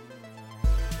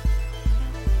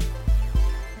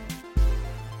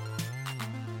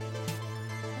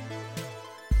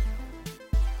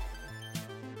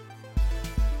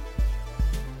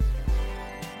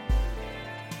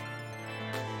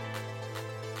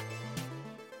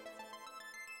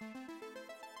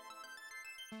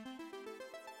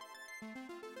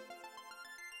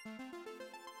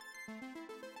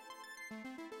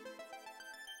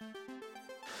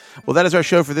 Well, that is our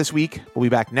show for this week. We'll be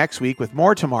back next week with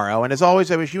more tomorrow. And as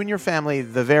always, I wish you and your family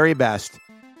the very best.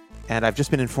 And I've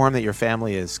just been informed that your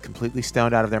family is completely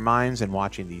stoned out of their minds and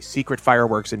watching the secret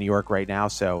fireworks in New York right now.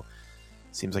 So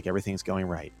it seems like everything's going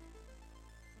right.